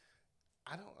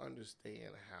 I don't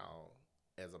understand how,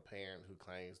 as a parent who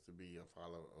claims to be a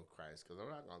follower of Christ, because I'm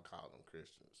not going to call them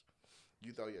Christians,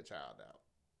 you throw your child out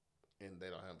and they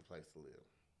don't have a place to live,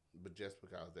 but just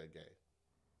because they're gay.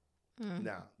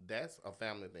 Now, that's a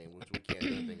family thing, which we can't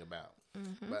do anything about.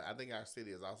 But I think our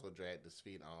city has also dragged its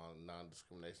feet on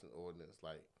non-discrimination ordinance.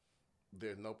 Like,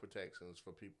 there's no protections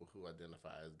for people who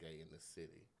identify as gay in this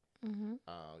city.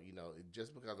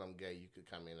 Just because I'm gay, you could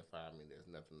come in and fire me. There's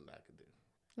nothing that I could do.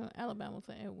 Alabama's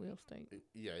an at-will state.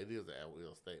 Yeah, it is an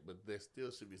at-will state, but there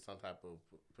still should be some type of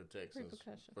protections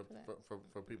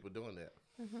for people doing that.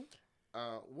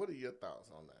 What are your thoughts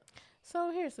on that?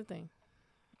 So here's the thing: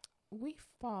 we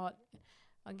fought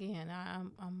again.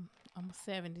 I'm a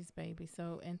 70s baby,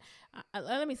 so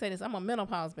let me say this: I'm a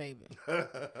menopause baby.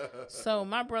 So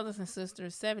my brothers and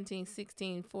sisters, 17,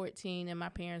 16, 14, and my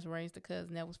parents raised a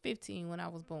cousin that was 15 when I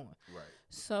was born. Right.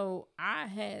 So I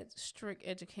had strict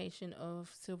education of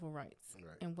civil rights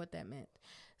and what that meant.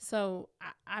 So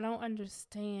I don't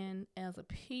understand as a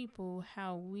people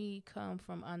how we come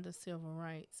from under civil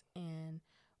rights and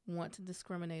want to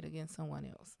discriminate against someone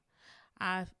else.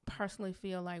 I personally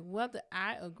feel like whether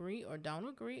I agree or don't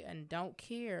agree and don't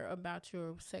care about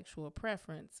your sexual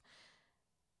preference,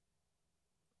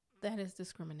 that is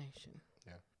discrimination.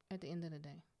 Yeah. At the end of the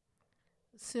day.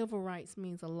 Civil rights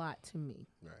means a lot to me.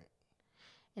 Right.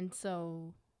 And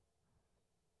so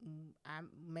I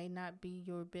may not be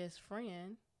your best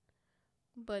friend,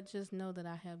 but just know that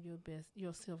I have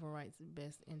your civil rights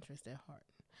best interest at heart.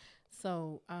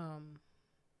 So,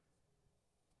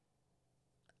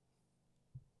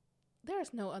 there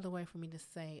there's no other way for me to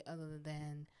say other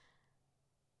than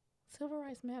civil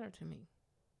rights matter to me.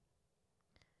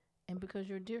 And because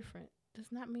you're different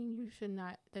does not mean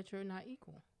that you're not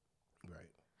equal.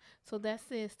 Right. So that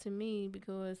says to me,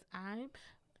 because I'm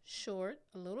short,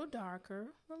 a little darker,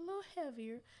 a little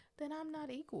heavier, then I'm not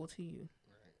equal to you.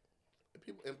 Right.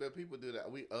 But people do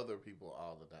that. We other people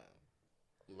all the time.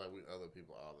 Like we other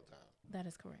people all the time. That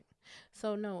is correct.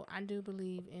 So no, I do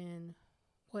believe in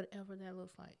whatever that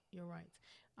looks like. You're right.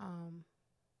 And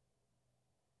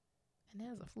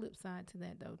there's a flip side to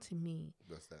that, though, to me.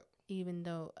 What's that? Even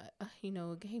though, a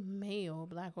gay male,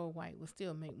 black or white, will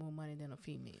still make more money than a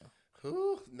female.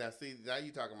 Who? Now, see, now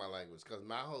you're talking my language. Because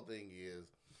my whole thing is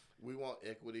we want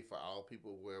equity for all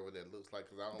people, wherever that looks like.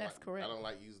 Because correct. I don't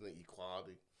like using the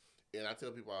equality. And I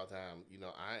tell people all the time,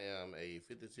 I am a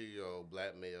 52-year-old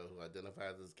black male who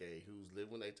identifies as gay, who's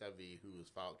lived with HIV, who has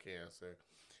fought cancer.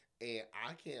 And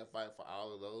I can't fight for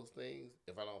all of those things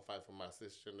if I don't fight for my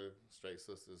cisgender straight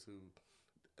sisters who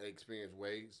experience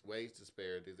wage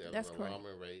disparities at an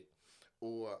alarming rate,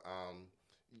 or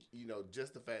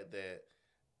just the fact that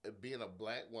being a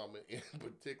black woman in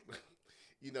particular,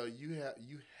 you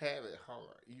have it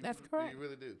hard. That's correct. You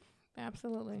really do.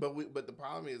 Absolutely. But the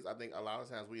problem is, I think a lot of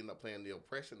times we end up playing the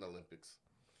oppression Olympics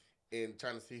and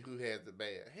trying to see who has it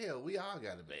bad. Hell, we all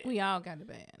got it bad. We all got it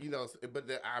bad. But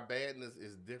our badness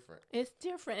is different. It's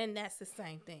different, and that's the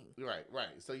same thing. Right.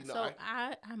 So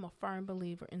I'm a firm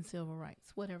believer in civil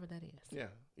rights, whatever that is.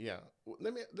 Yeah. Well,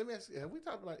 let me ask you: have we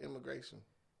talked about immigration?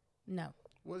 No.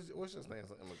 What's your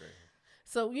stance on immigration?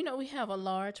 So we have a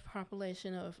large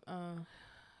population of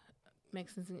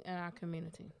Mexicans in our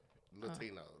community.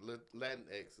 Latino,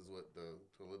 Latinx is what the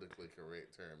politically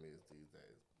correct term is these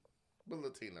days. But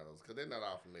Latinos, because they're not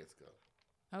all from Mexico.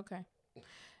 Okay.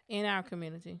 In our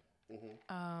community.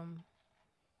 Mm-hmm.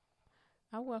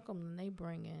 I welcome them. They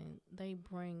bring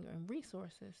in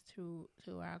resources to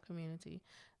our community.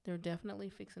 They're definitely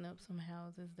fixing up some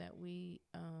houses that we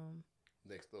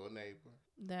next door neighbor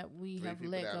that we 3 have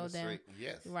people let down go the down. street.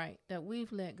 Yes. Right. That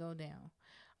we've let go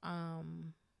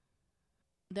down.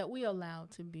 That we allow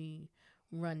to be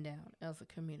run down as a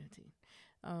community.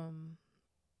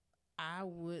 I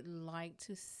would like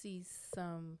to see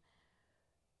some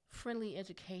friendly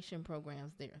education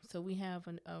programs there. So we have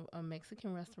a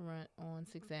Mexican restaurant on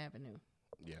 6th Avenue.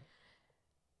 Yeah.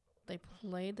 They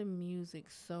play the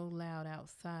music so loud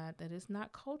outside that it's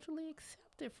not culturally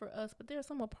accepted for us. But there's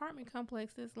some apartment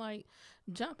complexes like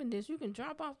jumping this. You can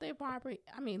drop off their property.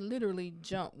 I mean, literally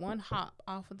jump one hop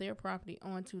off of their property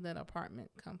onto that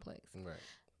apartment complex. Right.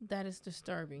 That is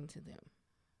disturbing to them.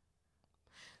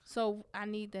 So I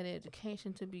need that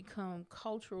education to become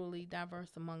culturally diverse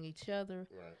among each other.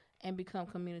 Right. And become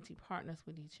community partners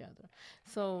with each other.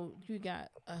 So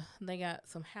they got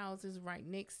some houses right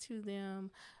next to them.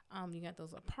 You got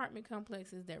those apartment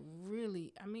complexes that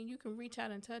really, you can reach out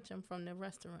and touch them from the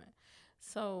restaurant.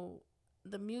 So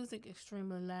the music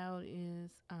extremely loud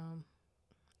is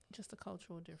just a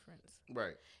cultural difference.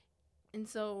 Right. And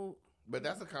so. But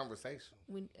that's a conversation.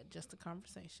 Just a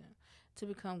conversation to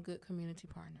become good community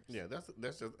partners. Yeah,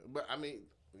 that's just. But I'm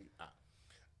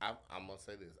gonna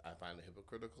say this. I find it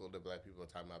hypocritical that black people are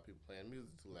talking about people playing music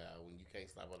too loud when you can't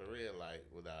stop at a red light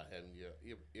without having your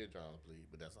eardrums bleed.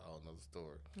 But that's a whole nother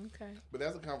story. Okay. But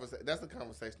that's a conversation. That's a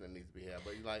conversation that needs to be had.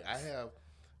 But I have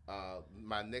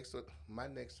my next door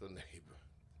neighbor.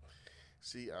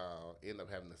 She ended up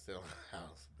having to sell her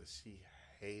house, but she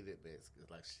hated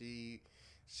Mexicans. Like she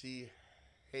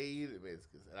hated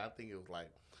Mexicans, and I think it was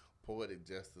like poetic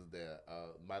justice there.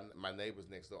 My neighbors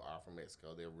next door are from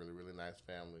Mexico. They're a really, really nice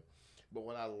family. But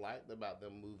what I liked about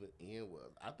them moving in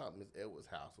was I thought Miss Edwards'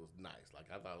 house was nice. Like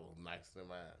I thought it was nicer than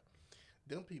mine.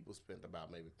 Them people spent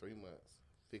about maybe 3 months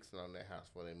fixing on their house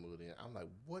before they moved in. I'm like,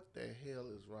 what the hell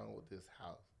is wrong with this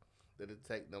house? That it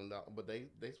take them down? But they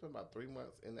spent about 3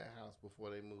 months in that house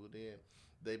before they moved in.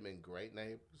 They've been great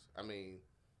neighbors.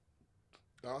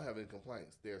 I don't have any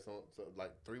complaints. There's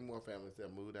like 3 more families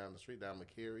that moved down the street down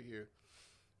McCary here.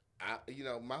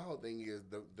 My whole thing is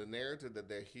the narrative that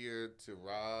they're here to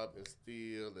rob and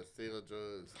steal and sell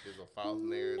drugs is a false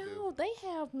narrative. No, they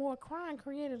have more crime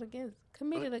committed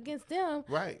against them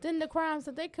right. than the crimes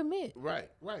that they commit. Right,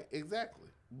 exactly.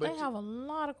 But they have a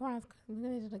lot of crimes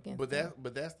committed against them.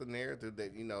 But that's the narrative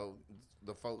that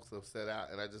the folks have set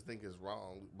out, and I just think it's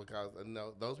wrong because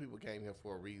those people came here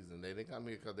for a reason. They didn't come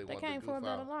here because they wanted to came for a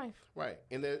better life. Right,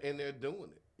 and they're doing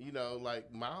it.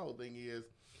 Like my whole thing is,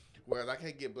 Whereas I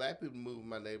can't get black people to move in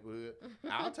my neighborhood.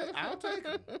 I'll take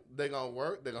them. They're gonna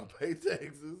work. They're gonna pay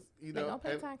taxes. You know, They gonna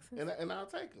pay taxes. and I'll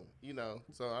take them. You know,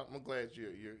 so I'm glad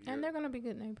you're And they're gonna be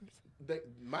good neighbors.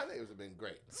 my neighbors have been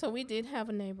great. So we did have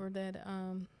a neighbor that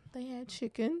they had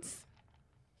chickens,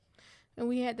 and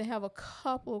we had to have a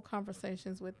couple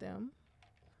conversations with them.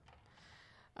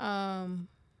 Can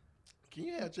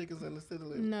you have chickens in the city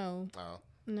limits? No, Oh,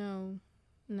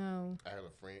 no. I had a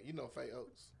friend. You know Faye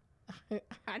Oaks.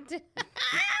 I did.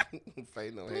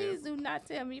 Faye no Please hands. do not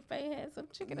tell me Faye had some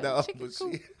chicken in No, the chicken but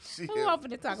coop. she Who has-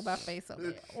 offered to talk about Faye so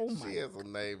bad? Oh She my. has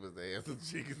some neighbors that have some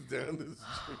chickens down the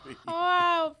street.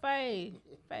 Oh, Faye,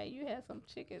 you had some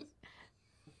chickens.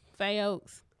 Faye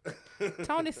Oaks.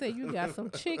 Tony said you got some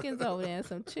chickens over there,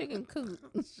 some chicken coop.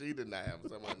 She did not have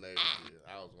some of my neighbors did.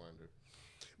 I was wondering.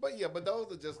 But yeah, but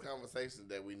those are just conversations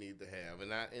that we need to have.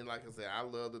 And like I said, I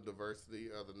love the diversity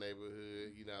of the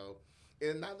neighborhood, you know.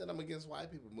 And not that I'm against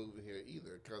white people moving here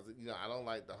either, because, you know, I don't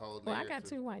like the whole Well, I narrative.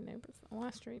 got 2 white neighbors on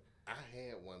my street. I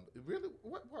had one. Really?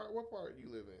 What part do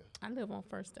you live in? I live on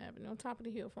First Avenue, on top of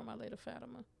the hill from my lady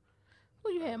Fatima.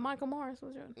 Who you had? Michael Morris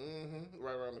was your? Mm-hmm.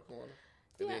 Right around the corner.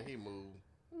 And Yeah. then he moved.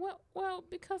 Well,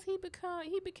 because he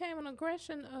became an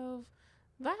aggression of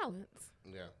violence.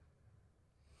 Yeah.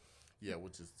 Yeah,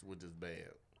 which is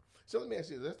bad. So let me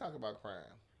ask you, let's talk about crime.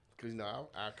 Because, you know,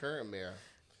 our current mayor,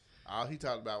 all he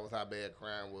talked about was how bad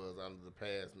crime was under the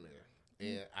past mayor.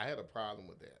 And I had a problem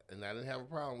with that. And I didn't have a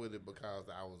problem with it because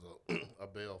I was a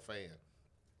Bell fan.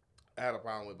 I had a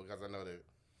problem with it because I know that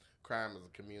crime is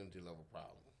a community level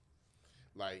problem.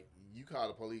 Like, you call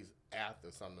the police after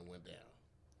something went down.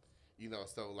 You know,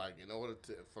 so like in order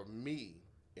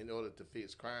to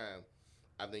fix crime,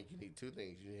 I think you need 2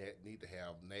 things. You need to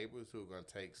have neighbors who are going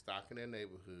to take stock in their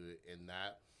neighborhood and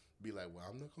not be like, well,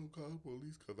 I'm not going to call the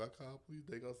police because I call police.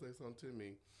 They're going to say something to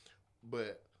me.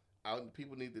 But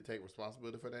people need to take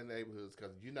responsibility for their neighborhoods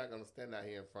because you're not going to stand out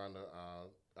here in front of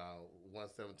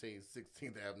 117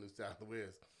 16th Avenue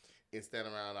Southwest and stand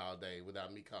around all day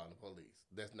without me calling the police.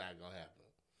 That's not going to happen.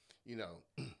 You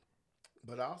know,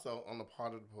 but also on the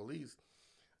part of the police,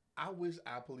 I wish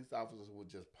our police officers would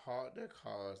just park their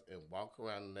cars and walk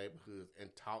around the neighborhoods and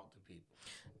talk to people.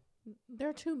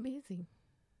 They're too busy.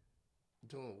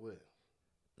 Doing what?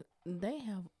 They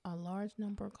have a large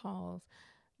number of calls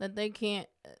that they can't.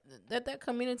 That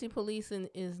community policing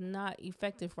is not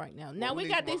effective right now. Now we we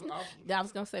need got these. some options. I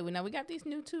was gonna say, now we got these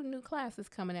 2 new classes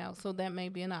coming out, so that may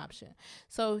be an option.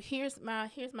 So here's my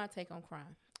take on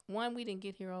crime. 1, we didn't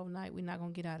get here overnight. We're not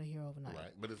gonna get out of here overnight.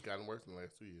 Right, but it's gotten worse in the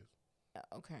last 2 years.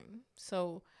 Okay,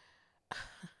 so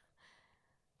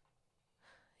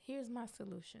here's my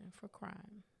solution for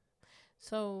crime.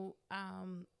 So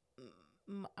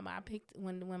I picked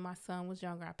when my son was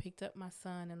younger. I picked up my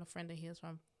son and a friend of his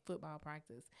from football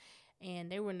practice,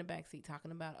 and they were in the backseat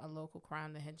talking about a local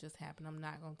crime that had just happened. I'm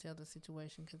not gonna tell the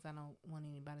situation because I don't want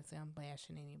anybody to say I'm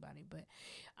bashing anybody. But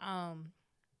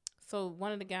so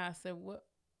one of the guys said, "What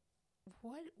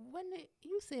wasn't it?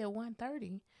 You said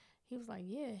 1:30." He was like,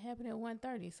 "Yeah, it happened at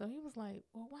 1:30." So he was like,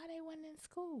 "Well, why they wasn't in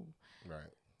school?"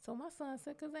 Right. So my son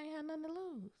said, "Cause they ain't had nothing to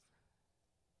lose."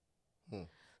 Hmm.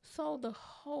 So the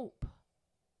hope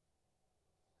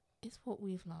is what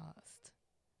we've lost.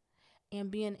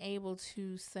 And being able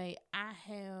to say, I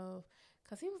have,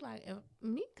 because he was like, if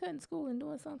me cutting school and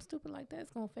doing something stupid like that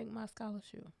is going to affect my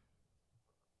scholarship.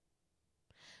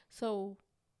 So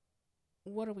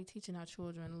what are we teaching our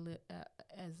children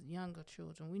as younger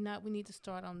children? We need to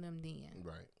start on them then.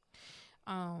 Right.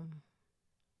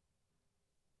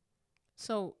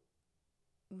 So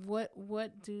what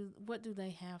do they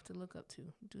have to look up to?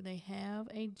 Do they have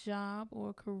a job or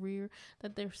a career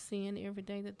that they're seeing every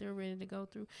day that they're ready to go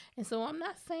through? And so I'm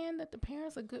not saying that the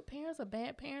parents are good parents or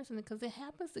bad parents, and because it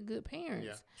happens to good parents.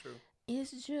 Yeah, true.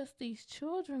 It's just these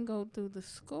children go through the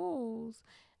schools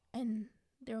and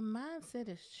their mindset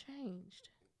has changed.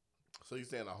 So you're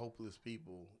saying the hopeless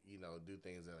people, do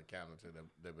things that are counter to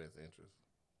their best interest.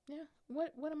 Yeah.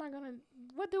 What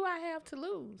do I have to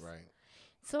lose? Right.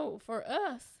 So for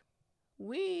us,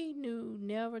 we knew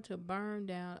never to burn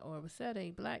down or set a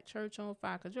black church on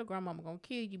fire because your grandmama going to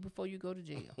kill you before you go to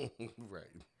jail. Right.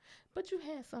 But you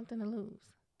had something to lose.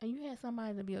 And you had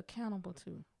somebody to be accountable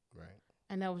to. Right.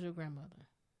 And that was your grandmother.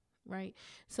 Right?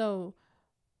 So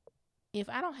if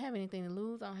I don't have anything to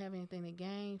lose, I don't have anything to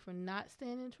gain for not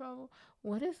staying in trouble,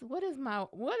 what is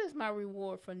my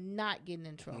reward for not getting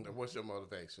in trouble? What's your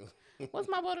motivation? What's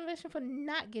my motivation for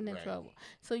not getting in Right. trouble?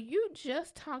 So you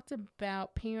just talked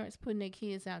about parents putting their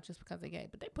kids out just because they're gay,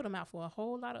 but they put them out for a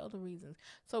whole lot of other reasons.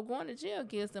 So going to jail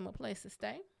gives them a place to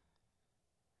stay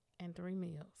and 3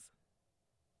 meals.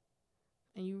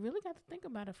 And you really got to think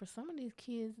about it. For some of these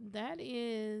kids, that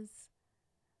is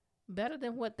better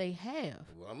than what they have.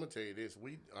 Well, I'm gonna tell you this: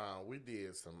 we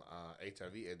did some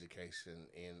HIV education,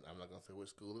 and I'm not gonna say which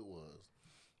school it was,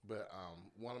 but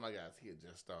one of my guys, he had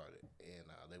just started, and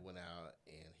they went out,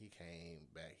 and he came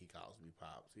back. He calls me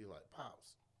Pops. He's like,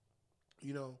 Pops,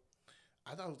 you know,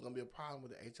 I thought it was gonna be a problem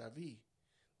with the HIV.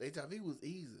 The HIV was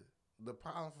easy. The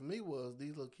problem for me was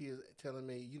these little kids telling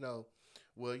me,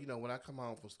 well, when I come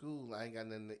home from school, I ain't got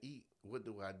nothing to eat. What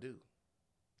do I do?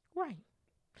 Right.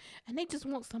 And they just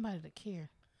want somebody to care.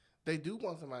 They do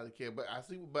want somebody to care, but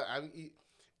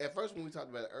at first when we talked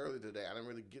about it earlier today, I didn't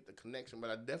really get the connection, but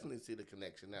I definitely see the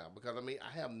connection now because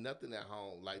I have nothing at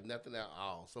home, like nothing at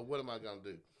all. So what am I gonna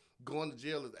do? Going to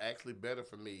jail is actually better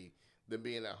for me than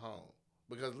being at home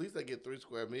because at least I get 3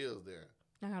 square meals there.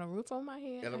 I got a roof on my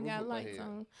head, I got lights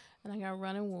on, and I got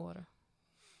running water.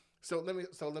 So let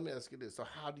me ask you this: so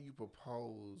how do you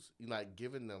propose,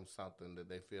 giving them something that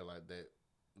they feel like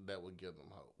that would give them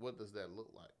hope? What does that look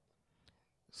like?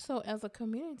 So as a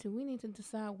community, we need to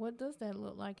decide what does that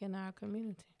look like in our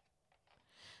community.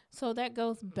 So that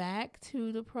goes back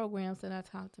to the programs that I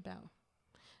talked about,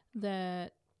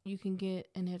 that you can get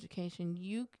an education.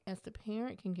 You, as the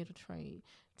parent, can get a trade.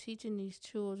 Teaching these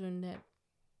children that,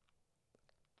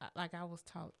 like I was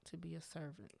taught to be a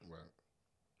servant. Right.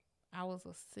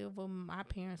 My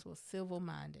parents were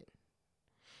civil-minded,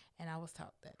 and I was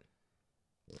taught that.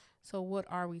 So what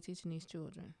are we teaching these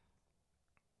children?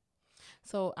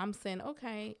 So I'm saying,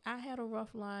 okay, I had a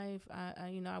rough life.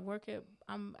 I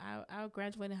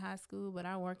graduated high school, but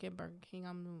I work at Burger King.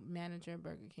 I'm the manager at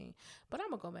Burger King. But I'm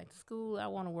going to go back to school. I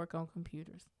want to work on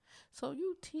computers. So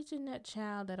you teaching that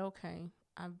child that, okay,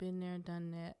 I've been there and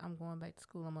done that. I'm going back to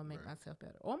school. I'm going to make myself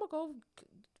better. Or I'm going to go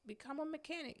become a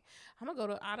mechanic. I'm going to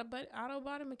go to auto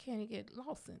body mechanic at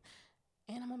Lawson.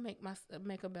 And I'm going to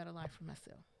make a better life for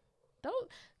myself.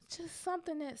 Just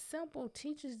something that simple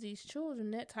teaches these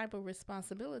children that type of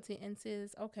responsibility and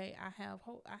says, okay, I have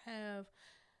hope.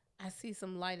 I see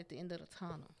some light at the end of the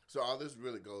tunnel. So all this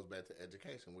really goes back to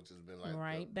education, which has been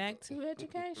like back to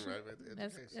education. Right back to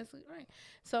education. That's right.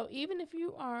 So even if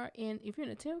you're in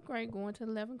the 10th grade going to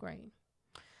the 11th grade,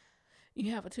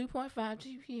 you have a 2.5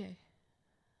 GPA.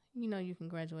 You know you can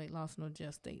graduate Lawson or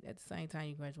Jeff State at the same time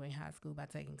you graduate high school by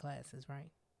taking classes, right?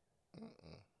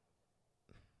 Mm-mm.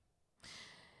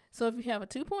 So if you have a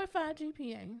 2.5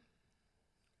 GPA.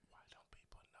 Why don't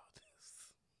people know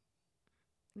this?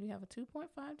 You have a 2.5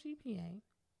 GPA.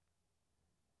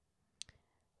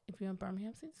 If you're in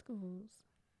Birmingham City Schools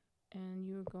and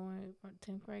you're going from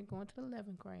 10th grade going to the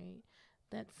 11th grade,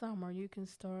 that summer you can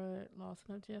start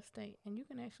Lawson or Jeff State and you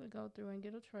can actually go through and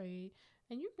get a trade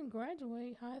and you can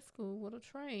graduate high school with a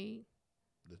trade.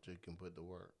 That you can put to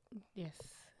work. Yes,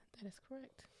 that is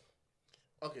correct.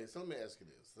 Okay, so let me ask you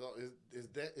this. So is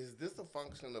this a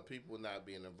function of people not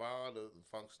being involved or a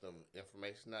function of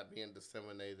information not being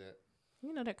disseminated?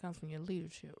 You know that comes from your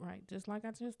leadership, right? Just like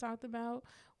I just talked about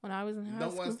when I was in high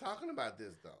school. No one's talking about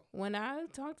this, though. When I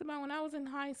talked about when I was in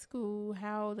high school,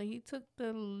 how he took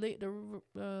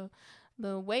the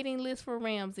waiting list for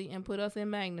Ramsey and put us in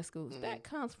magnet schools. Mm-hmm. That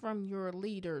comes from your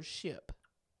leadership.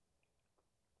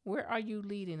 Where are you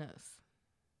leading us?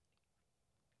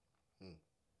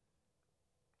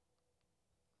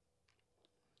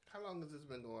 How long has this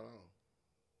been going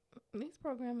on? These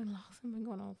programs in Lawson have been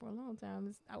going on for a long time.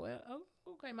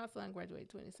 Okay, my son graduated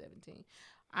 2017.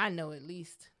 I know at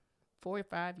least 4 or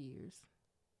 5 years.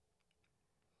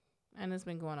 And it's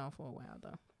been going on for a while,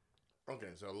 though.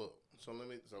 Okay, so look. So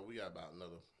we got about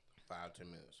another 5-10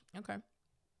 minutes. Okay.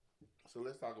 So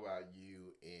let's talk about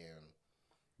you and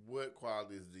what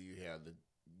qualities do you have that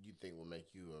you think will make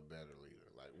you a better leader?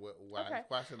 Like,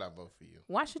 why should I vote for you?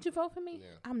 Why should you vote for me? Yeah.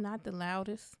 I'm not the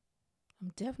loudest.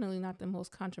 I'm definitely not the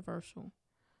most controversial.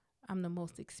 I'm the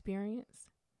most experienced.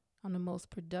 I'm the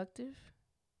most productive.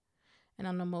 And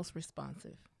I'm the most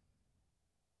responsive.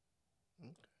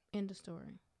 Okay. End of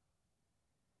story.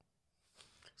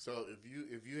 So if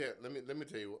you had, let me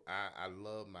tell you, I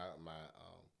love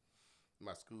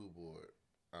my school board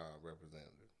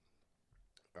representative,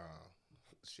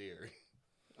 Sherry.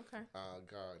 Okay.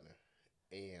 Gardner,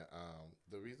 and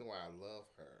the reason why I love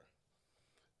her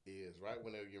is right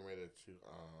when they were getting ready to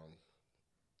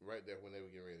right there when they were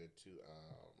getting ready to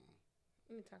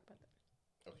let me talk about that.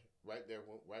 Okay, right there,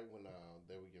 right when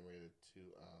they were getting ready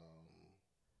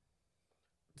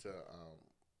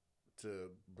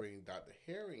to bring Dr.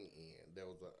 Herring in, there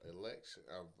was an election,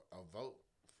 a vote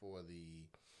for the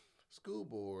school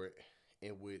board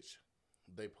in which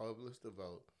they published the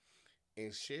vote,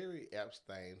 and Sherry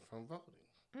abstained from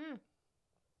voting.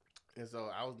 And so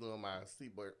I was doing my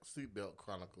seatbelt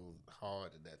chronicles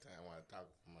hard at that time when I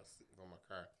talked from my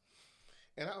car.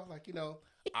 And I was like,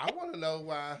 I want to know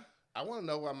why. I want to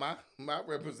know why my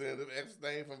representative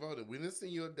abstained from voting. We didn't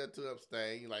send you up there to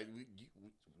abstain. Like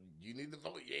you need to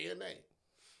vote yay or nay.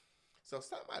 So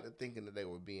somebody thinking that they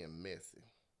were being messy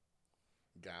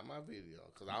got my video,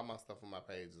 because all my stuff on my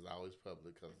page is always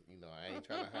public, because I ain't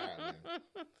trying to hide it.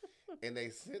 And they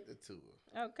sent it to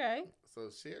her. Okay. So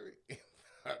Sherry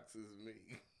inboxes me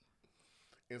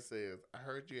and says, "I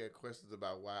heard you had questions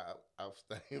about why I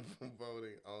abstained from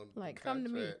voting on Like, the come to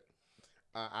me.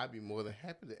 I'd be more than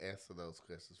happy to answer those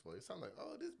questions for you." So I'm like,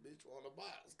 "Oh, this bitch want a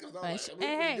box." Because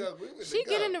she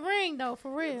get in the ring though,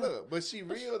 for real. Look, but she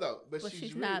real though. But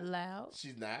she's real. not loud.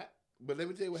 She's not. But let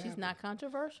me tell you what She's happened. not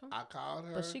controversial. I called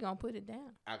her. But she gonna put it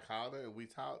down. I called her and we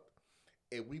talked,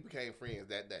 and we became friends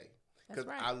that day. That's Because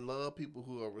right. I love people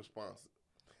who are responsive.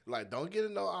 Like, don't get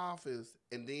in no office,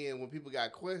 and then when people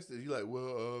got questions, you're like,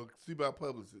 "Well, see my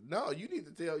publicist." No, you need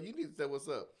to say what's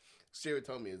up. Sherry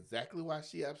told me exactly why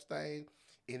she abstained,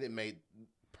 and it made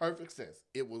perfect sense.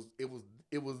 It was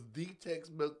the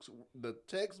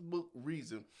textbook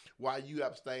reason why you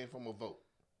abstained from a vote.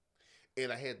 And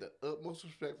I had the utmost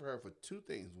respect for her for two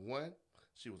things. One,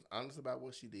 she was honest about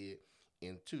what she did.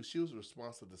 And two, she was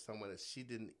responsive to someone that she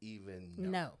didn't even know.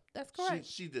 No, that's correct.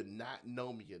 She did not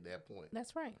know me at that point.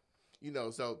 That's right.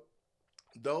 So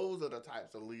those are the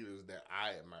types of leaders that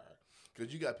I admire.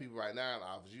 Because you got people right now in the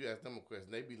office, you ask them a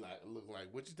question, they be like, looking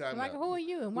like, "What you talking Like, about? who are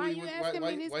you? And why are you asking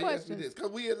me these why questions?" You asking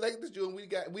because we elected you,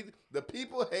 and the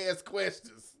people has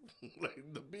questions.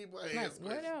 Like, the people has questions.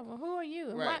 Whatever. Who are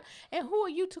you? And Right. and who are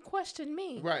you to question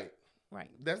me? Right.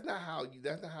 Right. That's not how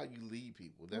you lead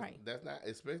people. Right. That's not,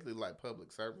 especially like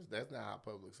public service. That's not how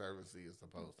public service is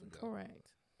supposed to go.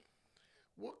 Correct.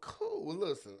 Well, cool. Well,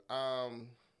 listen.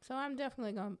 So I am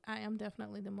definitely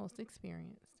the most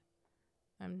experienced.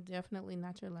 I'm definitely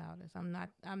not your loudest. I'm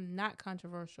not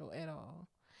controversial at all.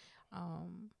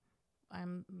 I'm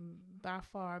by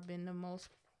far been the most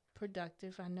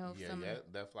productive. I know some. Yeah,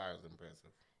 that flyer is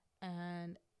impressive.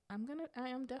 And I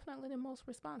am definitely the most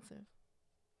responsive.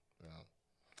 Yeah.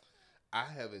 I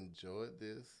have enjoyed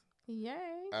this.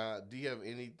 Yay. Do you have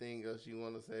anything else you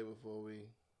want to say before we?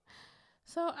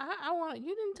 So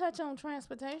you didn't touch on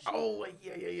transportation. Oh, wait,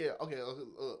 yeah. Okay,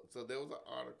 look. So there was an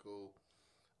article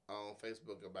on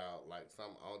Facebook about like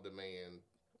some on-demand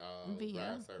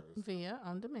ride service. Via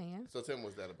on demand. So tell me,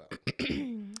 what's that about?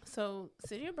 So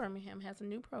City of Birmingham has a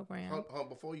new program. Hold on,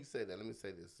 before you say that, let me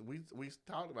say this. We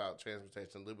talked about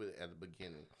transportation a little bit at the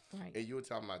beginning, Right. and you were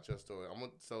talking about your story.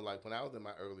 So like when I was in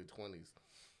my early 20s,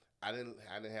 I didn't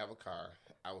have a car.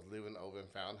 I was living over in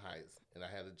Fountain Heights, and I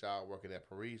had a job working at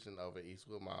Parisian over at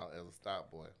Eastwood Mall as a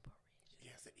stop boy.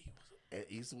 Yes, at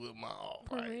Eastwood Mall.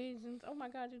 Right. Parisians. Oh my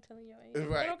God, you're telling your age.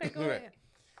 Right. But okay, go Right. ahead.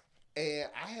 And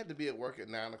I had to be at work at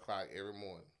 9 o'clock every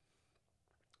morning.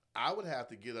 I would have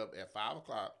to get up at 5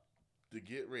 o'clock to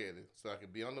get ready so I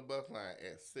could be on the bus line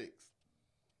at 6.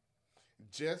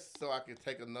 Just so I could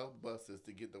take enough buses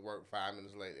to get to work 5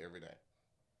 minutes late every day.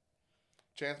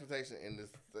 Transportation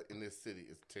in this city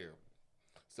is terrible.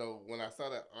 So when I saw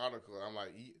that article, I'm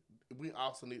like, we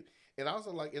also need, and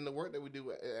also like in the work that we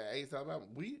do at AIDS Alabama,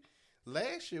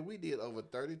 last year we did over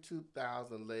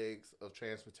 32,000 legs of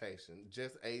transportation,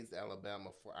 just AIDS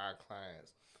Alabama, for our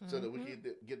clients, so that we can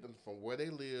get them from where they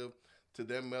live to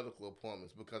their medical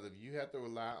appointments. Because if you have to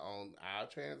rely on our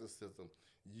transit system,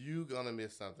 you're gonna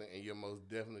miss something, and you're most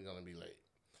definitely gonna be late.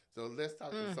 So let's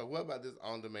talk. So what about this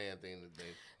on-demand thing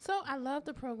today? So I love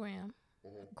the program.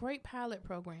 Mm-hmm. Great pilot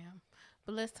program.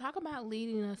 But let's talk about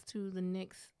leading us to the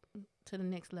next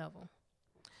level.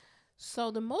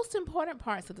 So the most important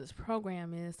parts of this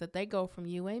program is that they go from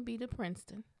UAB to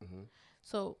Princeton. Mm-hmm.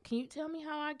 So can you tell me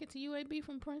how I get to UAB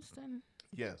from Princeton?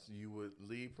 Yes, you would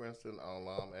leave Princeton on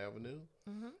Lom Avenue.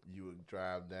 Mm-hmm. You would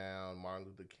drive down Martin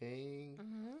Luther King,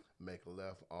 Mm-hmm. make a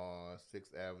left on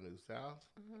 6th Avenue South,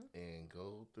 Mm-hmm. and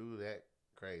go through that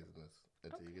craziness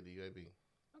until you get to UAB.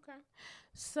 Okay.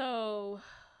 So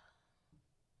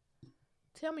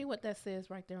tell me what that says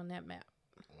right there on that map.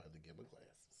 I'm going to have to get my glasses.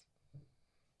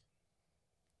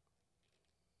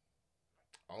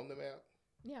 On the map,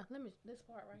 Yeah, this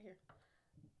part right here.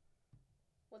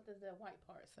 What does that white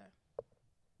part say?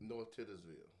 North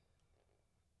Titusville.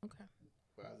 Okay.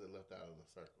 Why is it left out of the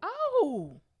circle?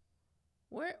 Oh,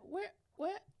 where?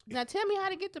 Now tell me how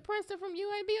to get to Princeton from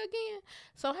UAB again.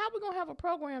 So how we gonna have a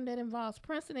program that involves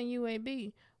Princeton and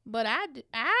UAB? But our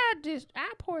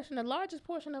portion, the largest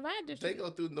portion of our They district. go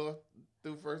through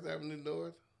First Avenue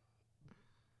North.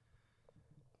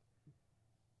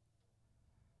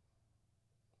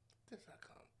 This I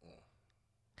come.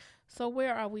 So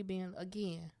where are we being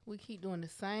again? We keep doing the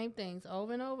same things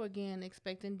over and over again,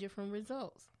 expecting different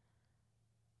results.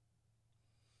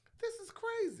 This is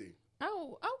crazy.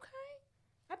 Oh, okay.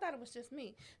 I thought it was just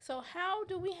me. So how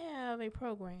do we have a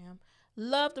program?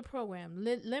 Love the program.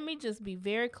 Let me just be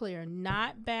very clear.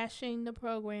 Not bashing the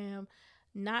program,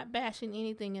 not bashing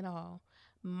anything at all.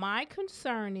 My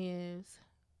concern is,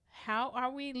 how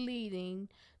are we leading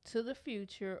to the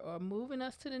future or moving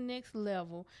us to the next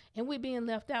level, and we're being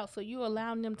left out, so you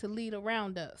allowing them to lead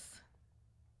around us?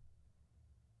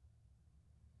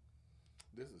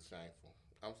 This is shameful.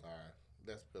 I'm sorry.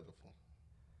 That's pitiful.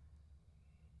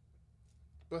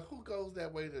 But who goes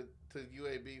that way to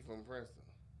UAB from Princeton?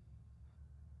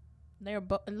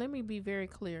 Let me be very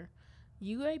clear.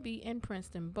 UAB and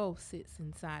Princeton both sits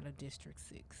inside of District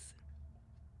 6.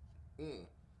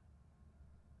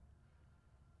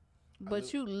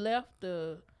 But you left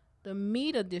the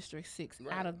meat of District 6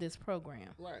 out of this program.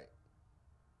 Right.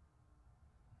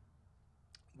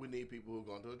 We need people who are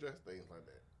going to address things like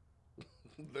that.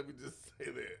 Let me just say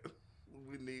that.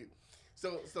 We need...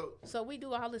 So we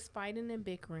do all this fighting and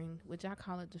bickering, which I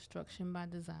call it destruction by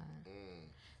design.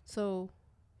 So,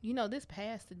 this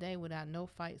passed today without no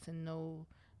fights and no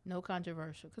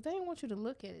controversial, because they didn't want you to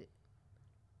look at it.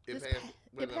 It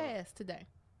passed today.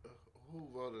 Who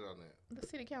voted on that? The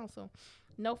city council.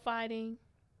 No fighting,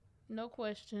 no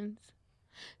questions.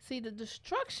 See, the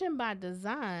destruction by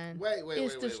design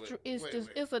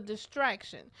is a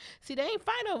distraction. See, they ain't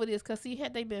fighting over this, because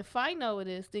had they been fighting over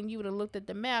this, then you would have looked at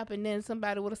the map and then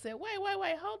somebody would have said,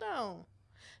 wait, hold on.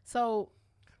 So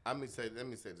let me say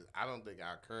this. I don't think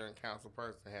our current council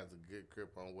person has a good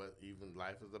grip on what even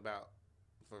life is about,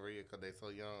 for real, because they so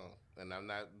young. And I'm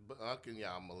not unking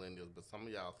y'all millennials, but some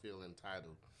of y'all feel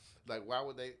entitled. Like, why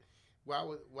would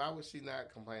she not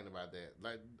complain about that?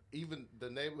 Like, even the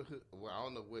neighborhood, well, I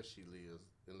don't know where she lives,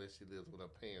 unless she lives with her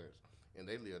parents, and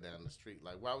they live down the street.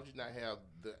 Like, why would you not have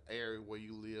the area where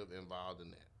you live involved in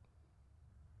that?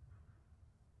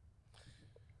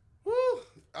 Woo!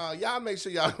 Y'all make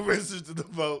sure y'all register to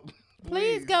vote.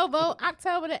 Please go vote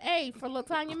October the 8th for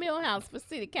LaTanya Millhouse for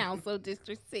City Council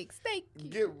District 6. Thank you.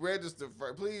 Get registered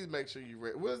first. Please make sure you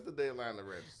what's the deadline to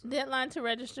register? Deadline to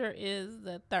register is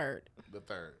the 3rd. The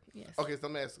 3rd. Yes. Okay, so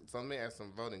let me ask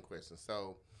some voting questions.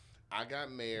 So I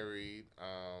got married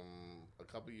a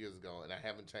couple years ago, and I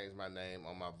haven't changed my name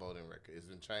on my voting record. It's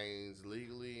been changed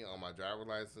legally on my driver's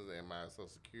license and my Social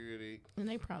Security. And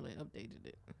they probably updated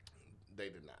it. They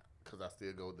did not, because I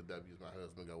still go with the W's. My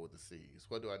husband go with the C's.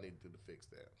 What do I need to do to fix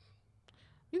that?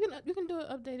 You can do an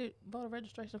updated voter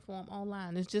registration form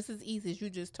online. It's just as easy as you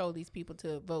just told these people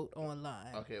to vote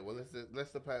online. Okay, well let's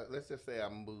just say I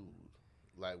moved.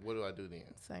 Like, what do I do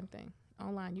then? Same thing.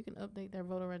 Online. You can update their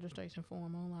voter registration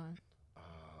form online.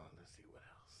 Let's see what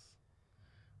else.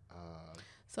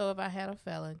 So if I had a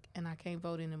felon and I can't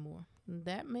vote anymore,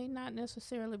 that may not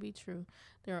necessarily be true.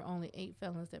 There are only 8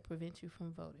 felons that prevent you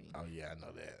from voting. Oh yeah, I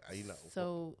know that.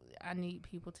 So I need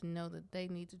people to know that they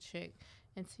need to check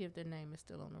and see if their name is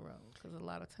still on the roll, because a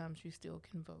lot of times you still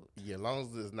can vote. Yeah, as long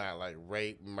as it's not like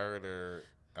rape, murder,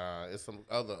 it's some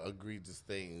other egregious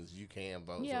things, you can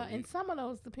vote. Yeah, so and some of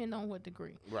those depend on what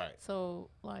degree. Right. So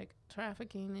like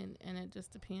trafficking, and it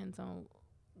just depends on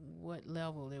what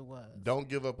level it was. Don't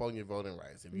give up on your voting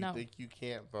rights. If you think you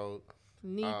can't vote,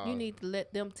 you need to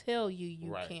let them tell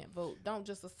you right. can't vote. Don't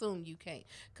just assume you can't,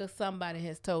 because somebody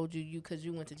has told you because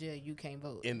you went to jail you can't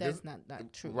vote. And that's not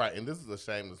true. Right, and this is a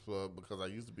shameless plug, because I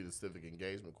used to be the civic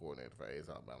engagement coordinator for AIDS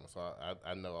Alabama, so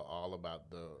I know all about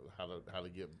how to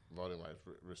get voting rights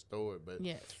restored. But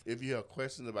yes. If you have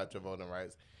questions about your voting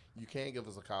rights, you can give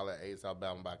us a call at AIDS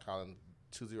Alabama by calling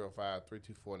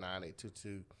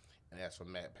 205-324-9822 and ask for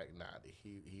Matt Pagnotti.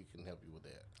 He can help you with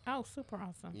that. Oh, super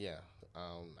awesome. Yeah.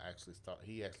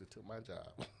 He actually took my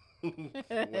job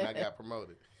when I got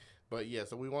promoted. But yeah,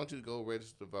 so we want you to go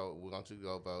register to vote. We want you to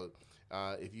go vote.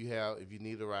 If you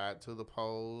need a ride to the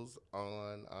polls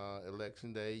on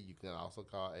election day, you can also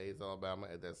call AIDS Alabama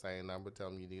at that same number. Tell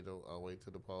them you need a way to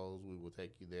the polls. We will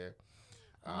take you there.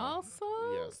 Awesome.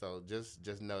 Yeah. So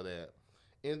just know that.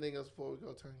 Anything else before we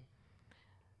go, Tony?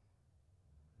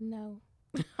 No.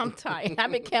 I'm tired. I've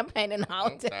been campaigning all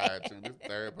day. I'm tired too. This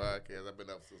 3rd podcast. I've been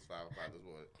up since 5 o'clock this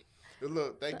morning. But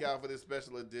look, thank y'all for this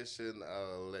special edition.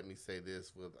 Let me say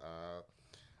this with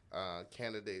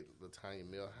candidate LaTanya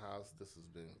Millhouse. This has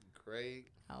been great.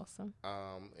 Awesome.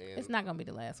 And it's not gonna be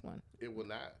the last one. It will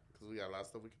not, because we got a lot of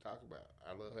stuff we can talk about.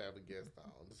 I love having guests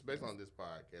on, especially on this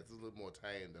podcast. It's a little more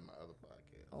tame than my other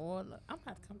podcast. Or I'm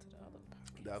about to come to the other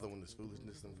podcast. The other one is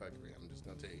foolishness and fuckery. I'm just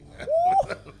gonna tell you now.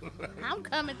 I'm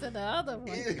coming to the other one.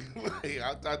 Anyway,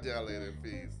 I'll talk to y'all later.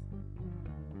 Peace.